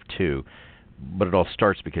their life too. But it all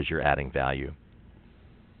starts because you're adding value.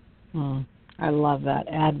 I love that.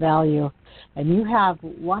 Add value. And you have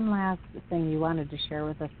one last thing you wanted to share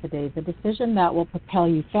with us today, the decision that will propel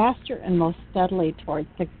you faster and most steadily towards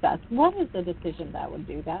success. What is the decision that would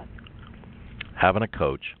do that? Having a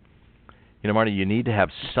coach. You know, Marty, you need to have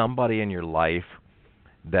somebody in your life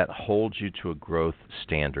that holds you to a growth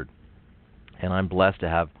standard. And I'm blessed to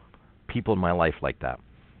have people in my life like that.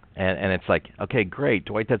 And it's like, okay, great,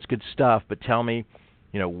 Dwight, that's good stuff, but tell me,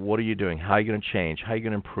 you know, what are you doing? How are you going to change? How are you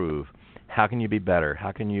going to improve? How can you be better?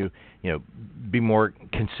 How can you, be more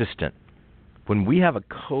consistent? When we have a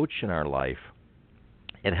coach in our life,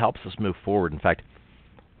 it helps us move forward. In fact,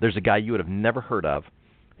 there's a guy you would have never heard of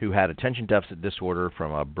who had attention deficit disorder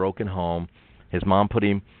from a broken home. His mom put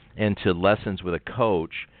him into lessons with a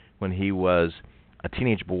coach when he was a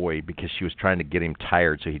teenage boy because she was trying to get him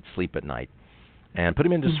tired so he'd sleep at night, and put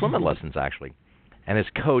him into swimming lessons, actually. And his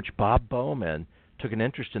coach, Bob Bowman, took an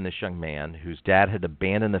interest in this young man whose dad had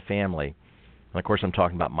abandoned the family. And, of course, I'm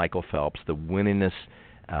talking about Michael Phelps, the winningest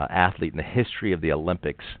athlete in the history of the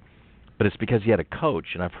Olympics. But it's because he had a coach.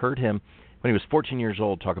 And I've heard him, when he was 14 years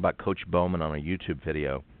old, talk about Coach Bowman on a YouTube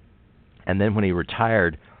video. And then when he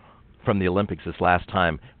retired from the Olympics this last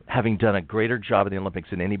time, having done a greater job in the Olympics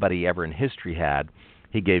than anybody ever in history had,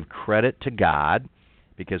 he gave credit to God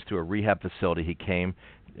because through a rehab facility he came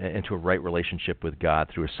into a right relationship with God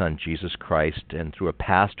through his son Jesus Christ and through a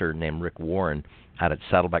pastor named Rick Warren out at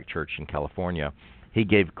Saddleback Church in California. He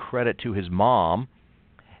gave credit to his mom,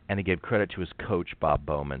 and he gave credit to his coach, Bob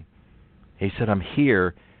Bowman. He said, I'm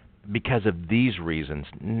here because of these reasons,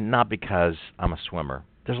 not because I'm a swimmer.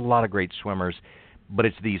 There's a lot of great swimmers, but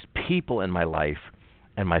it's these people in my life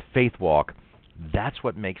and my faith walk. That's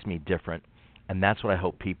what makes me different, and that's what I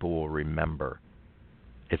hope people will remember.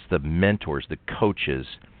 It's the mentors, the coaches.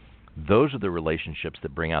 Those are the relationships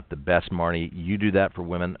that bring out the best, Marnie. You do that for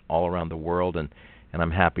women all around the world, and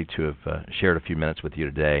I'm happy to have shared a few minutes with you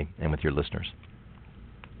today and with your listeners.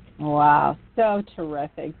 Wow, so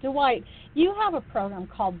terrific. Dwight, you have a program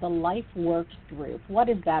called the LifeWorks Group. What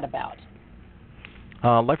is that about?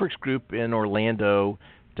 LifeWorks Group in Orlando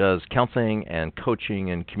does counseling and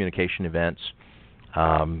coaching and communication events.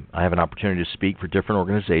 I have an opportunity to speak for different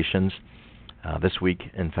organizations. This week,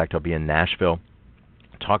 in fact, I'll be in Nashville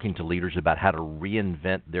talking to leaders about how to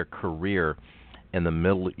reinvent their career in the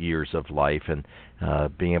middle years of life and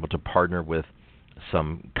being able to partner with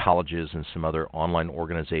some colleges and some other online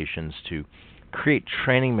organizations to create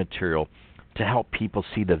training material to help people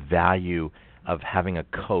see the value of having a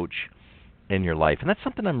coach in your life. And that's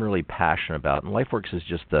something I'm really passionate about. And LifeWorks is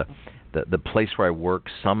just the place where I work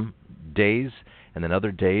some days, and then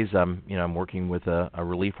other days I'm working with a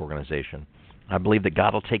relief organization. I believe that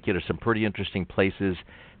God will take you to some pretty interesting places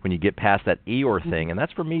when you get past that Eeyore thing, and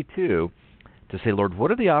that's for me too, to say, Lord, what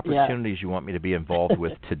are the opportunities you want me to be involved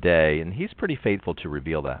with today? And He's pretty faithful to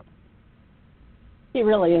reveal that. He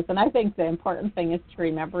really is, and I think the important thing is to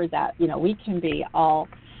remember that we can be all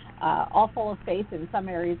full of faith in some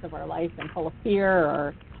areas of our life and full of fear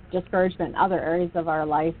or discouragement in other areas of our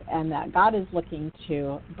life, and that God is looking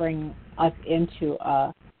to bring us into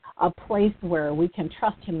a place where we can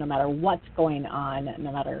trust Him no matter what's going on,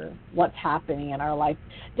 no matter what's happening in our life.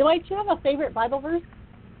 Dwight, do you have a favorite Bible verse?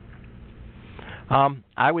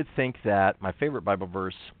 I would think that my favorite Bible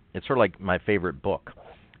verse, it's sort of like my favorite book.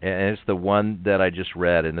 And it's the one that I just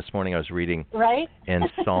read. And this morning I was reading in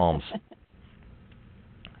Psalms.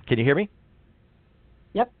 Can you hear me?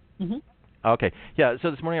 Yep. Mm-hmm. Okay. Yeah, so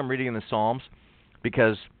this morning I'm reading in the Psalms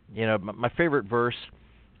because, my favorite verse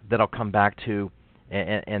that I'll come back to,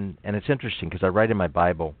 and it's interesting because I write in my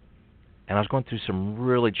Bible, and I was going through some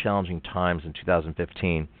really challenging times in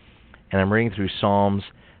 2015, and I'm reading through Psalms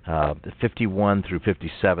 51 through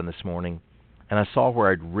 57 this morning, and I saw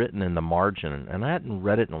where I'd written in the margin, and I hadn't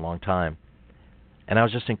read it in a long time. And I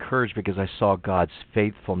was just encouraged because I saw God's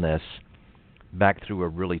faithfulness back through a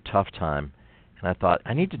really tough time. And I thought,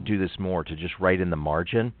 I need to do this more, to just write in the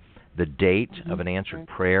margin the date of an answered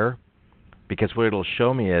prayer, because what it'll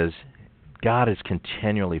show me is God is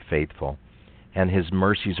continually faithful, and His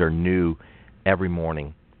mercies are new every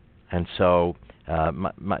morning. And so,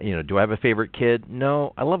 do I have a favorite kid?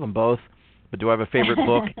 No, I love them both. But do I have a favorite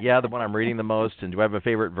book? Yeah, the one I'm reading the most. And do I have a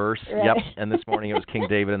favorite verse? Right. Yep. And this morning it was King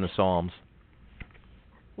David in the Psalms.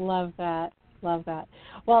 Love that. Love that.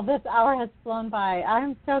 Well, this hour has flown by.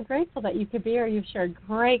 I'm so grateful that you could be here. You've shared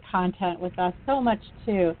great content with us, so much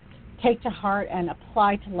to take to heart and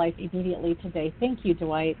apply to life immediately today. Thank you,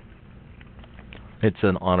 Dwight. It's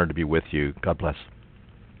an honor to be with you. God bless.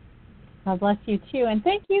 God bless you, too. And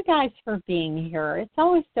thank you guys for being here. It's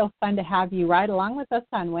always so fun to have you ride along with us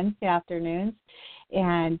on Wednesday afternoons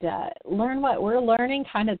and learn what we're learning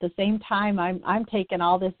kind of at the same time. I'm taking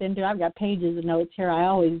all this into. I've got pages of notes here. I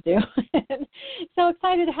always do. So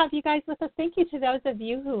excited to have you guys with us. Thank you to those of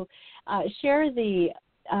you who share the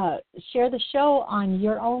show on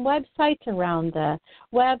your own websites around the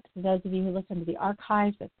web, to those of you who listen to the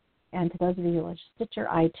archives, and to those of you who are Stitcher,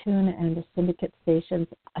 iTunes, and the syndicate stations.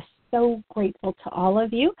 So grateful to all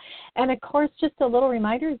of you. And, of course, just a little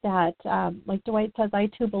reminder that, like Dwight says, I,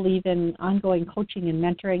 too, believe in ongoing coaching and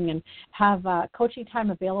mentoring and have coaching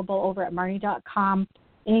time available over at Marnie.com.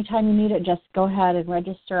 Anytime you need it, just go ahead and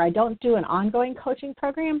register. I don't do an ongoing coaching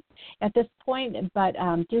program at this point, but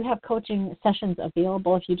do have coaching sessions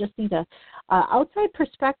available if you just need a outside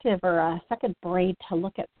perspective or a second brain to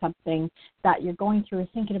look at something that you're going through or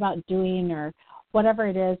thinking about doing, or whatever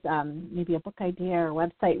it is, maybe a book idea or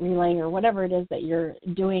website relay or whatever it is that you're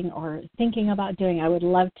doing or thinking about doing. I would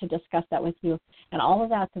love to discuss that with you. And all of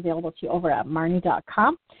that's available to you over at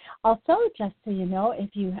Marnie.com. Also, just so you know, if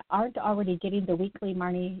you aren't already getting the weekly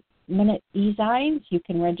Marnie Minute e-zines, you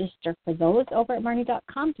can register for those over at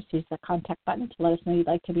Marnie.com. Just use the contact button to let us know you'd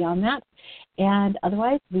like to be on that. And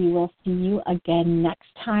otherwise, we will see you again next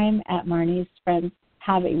time at Marnie's Friends.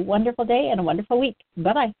 Have a wonderful day and a wonderful week.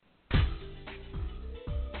 Bye-bye.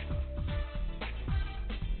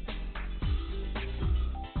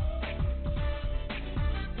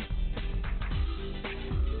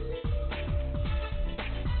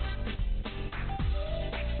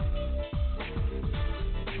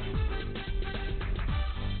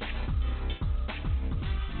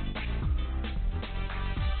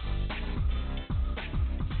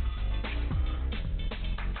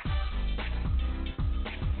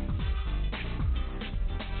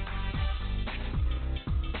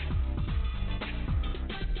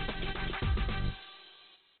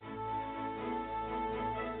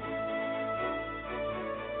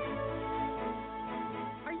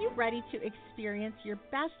 Ready to experience your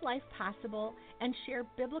best life possible and share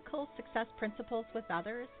biblical success principles with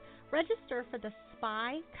others? Register for the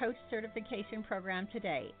SPI Coach Certification Program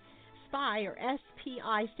today. SPI, or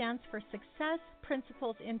SPI, stands for Success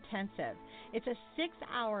Principles Intensive. It's a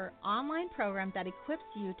 6-hour online program that equips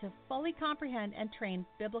you to fully comprehend and train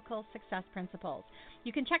biblical success principles.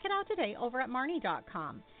 You can check it out today over at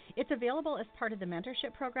Marnie.com. It's available as part of the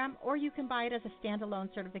mentorship program, or you can buy it as a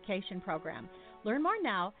standalone certification program. Learn more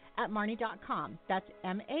now at Marnie.com. That's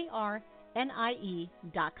MARNIE.com.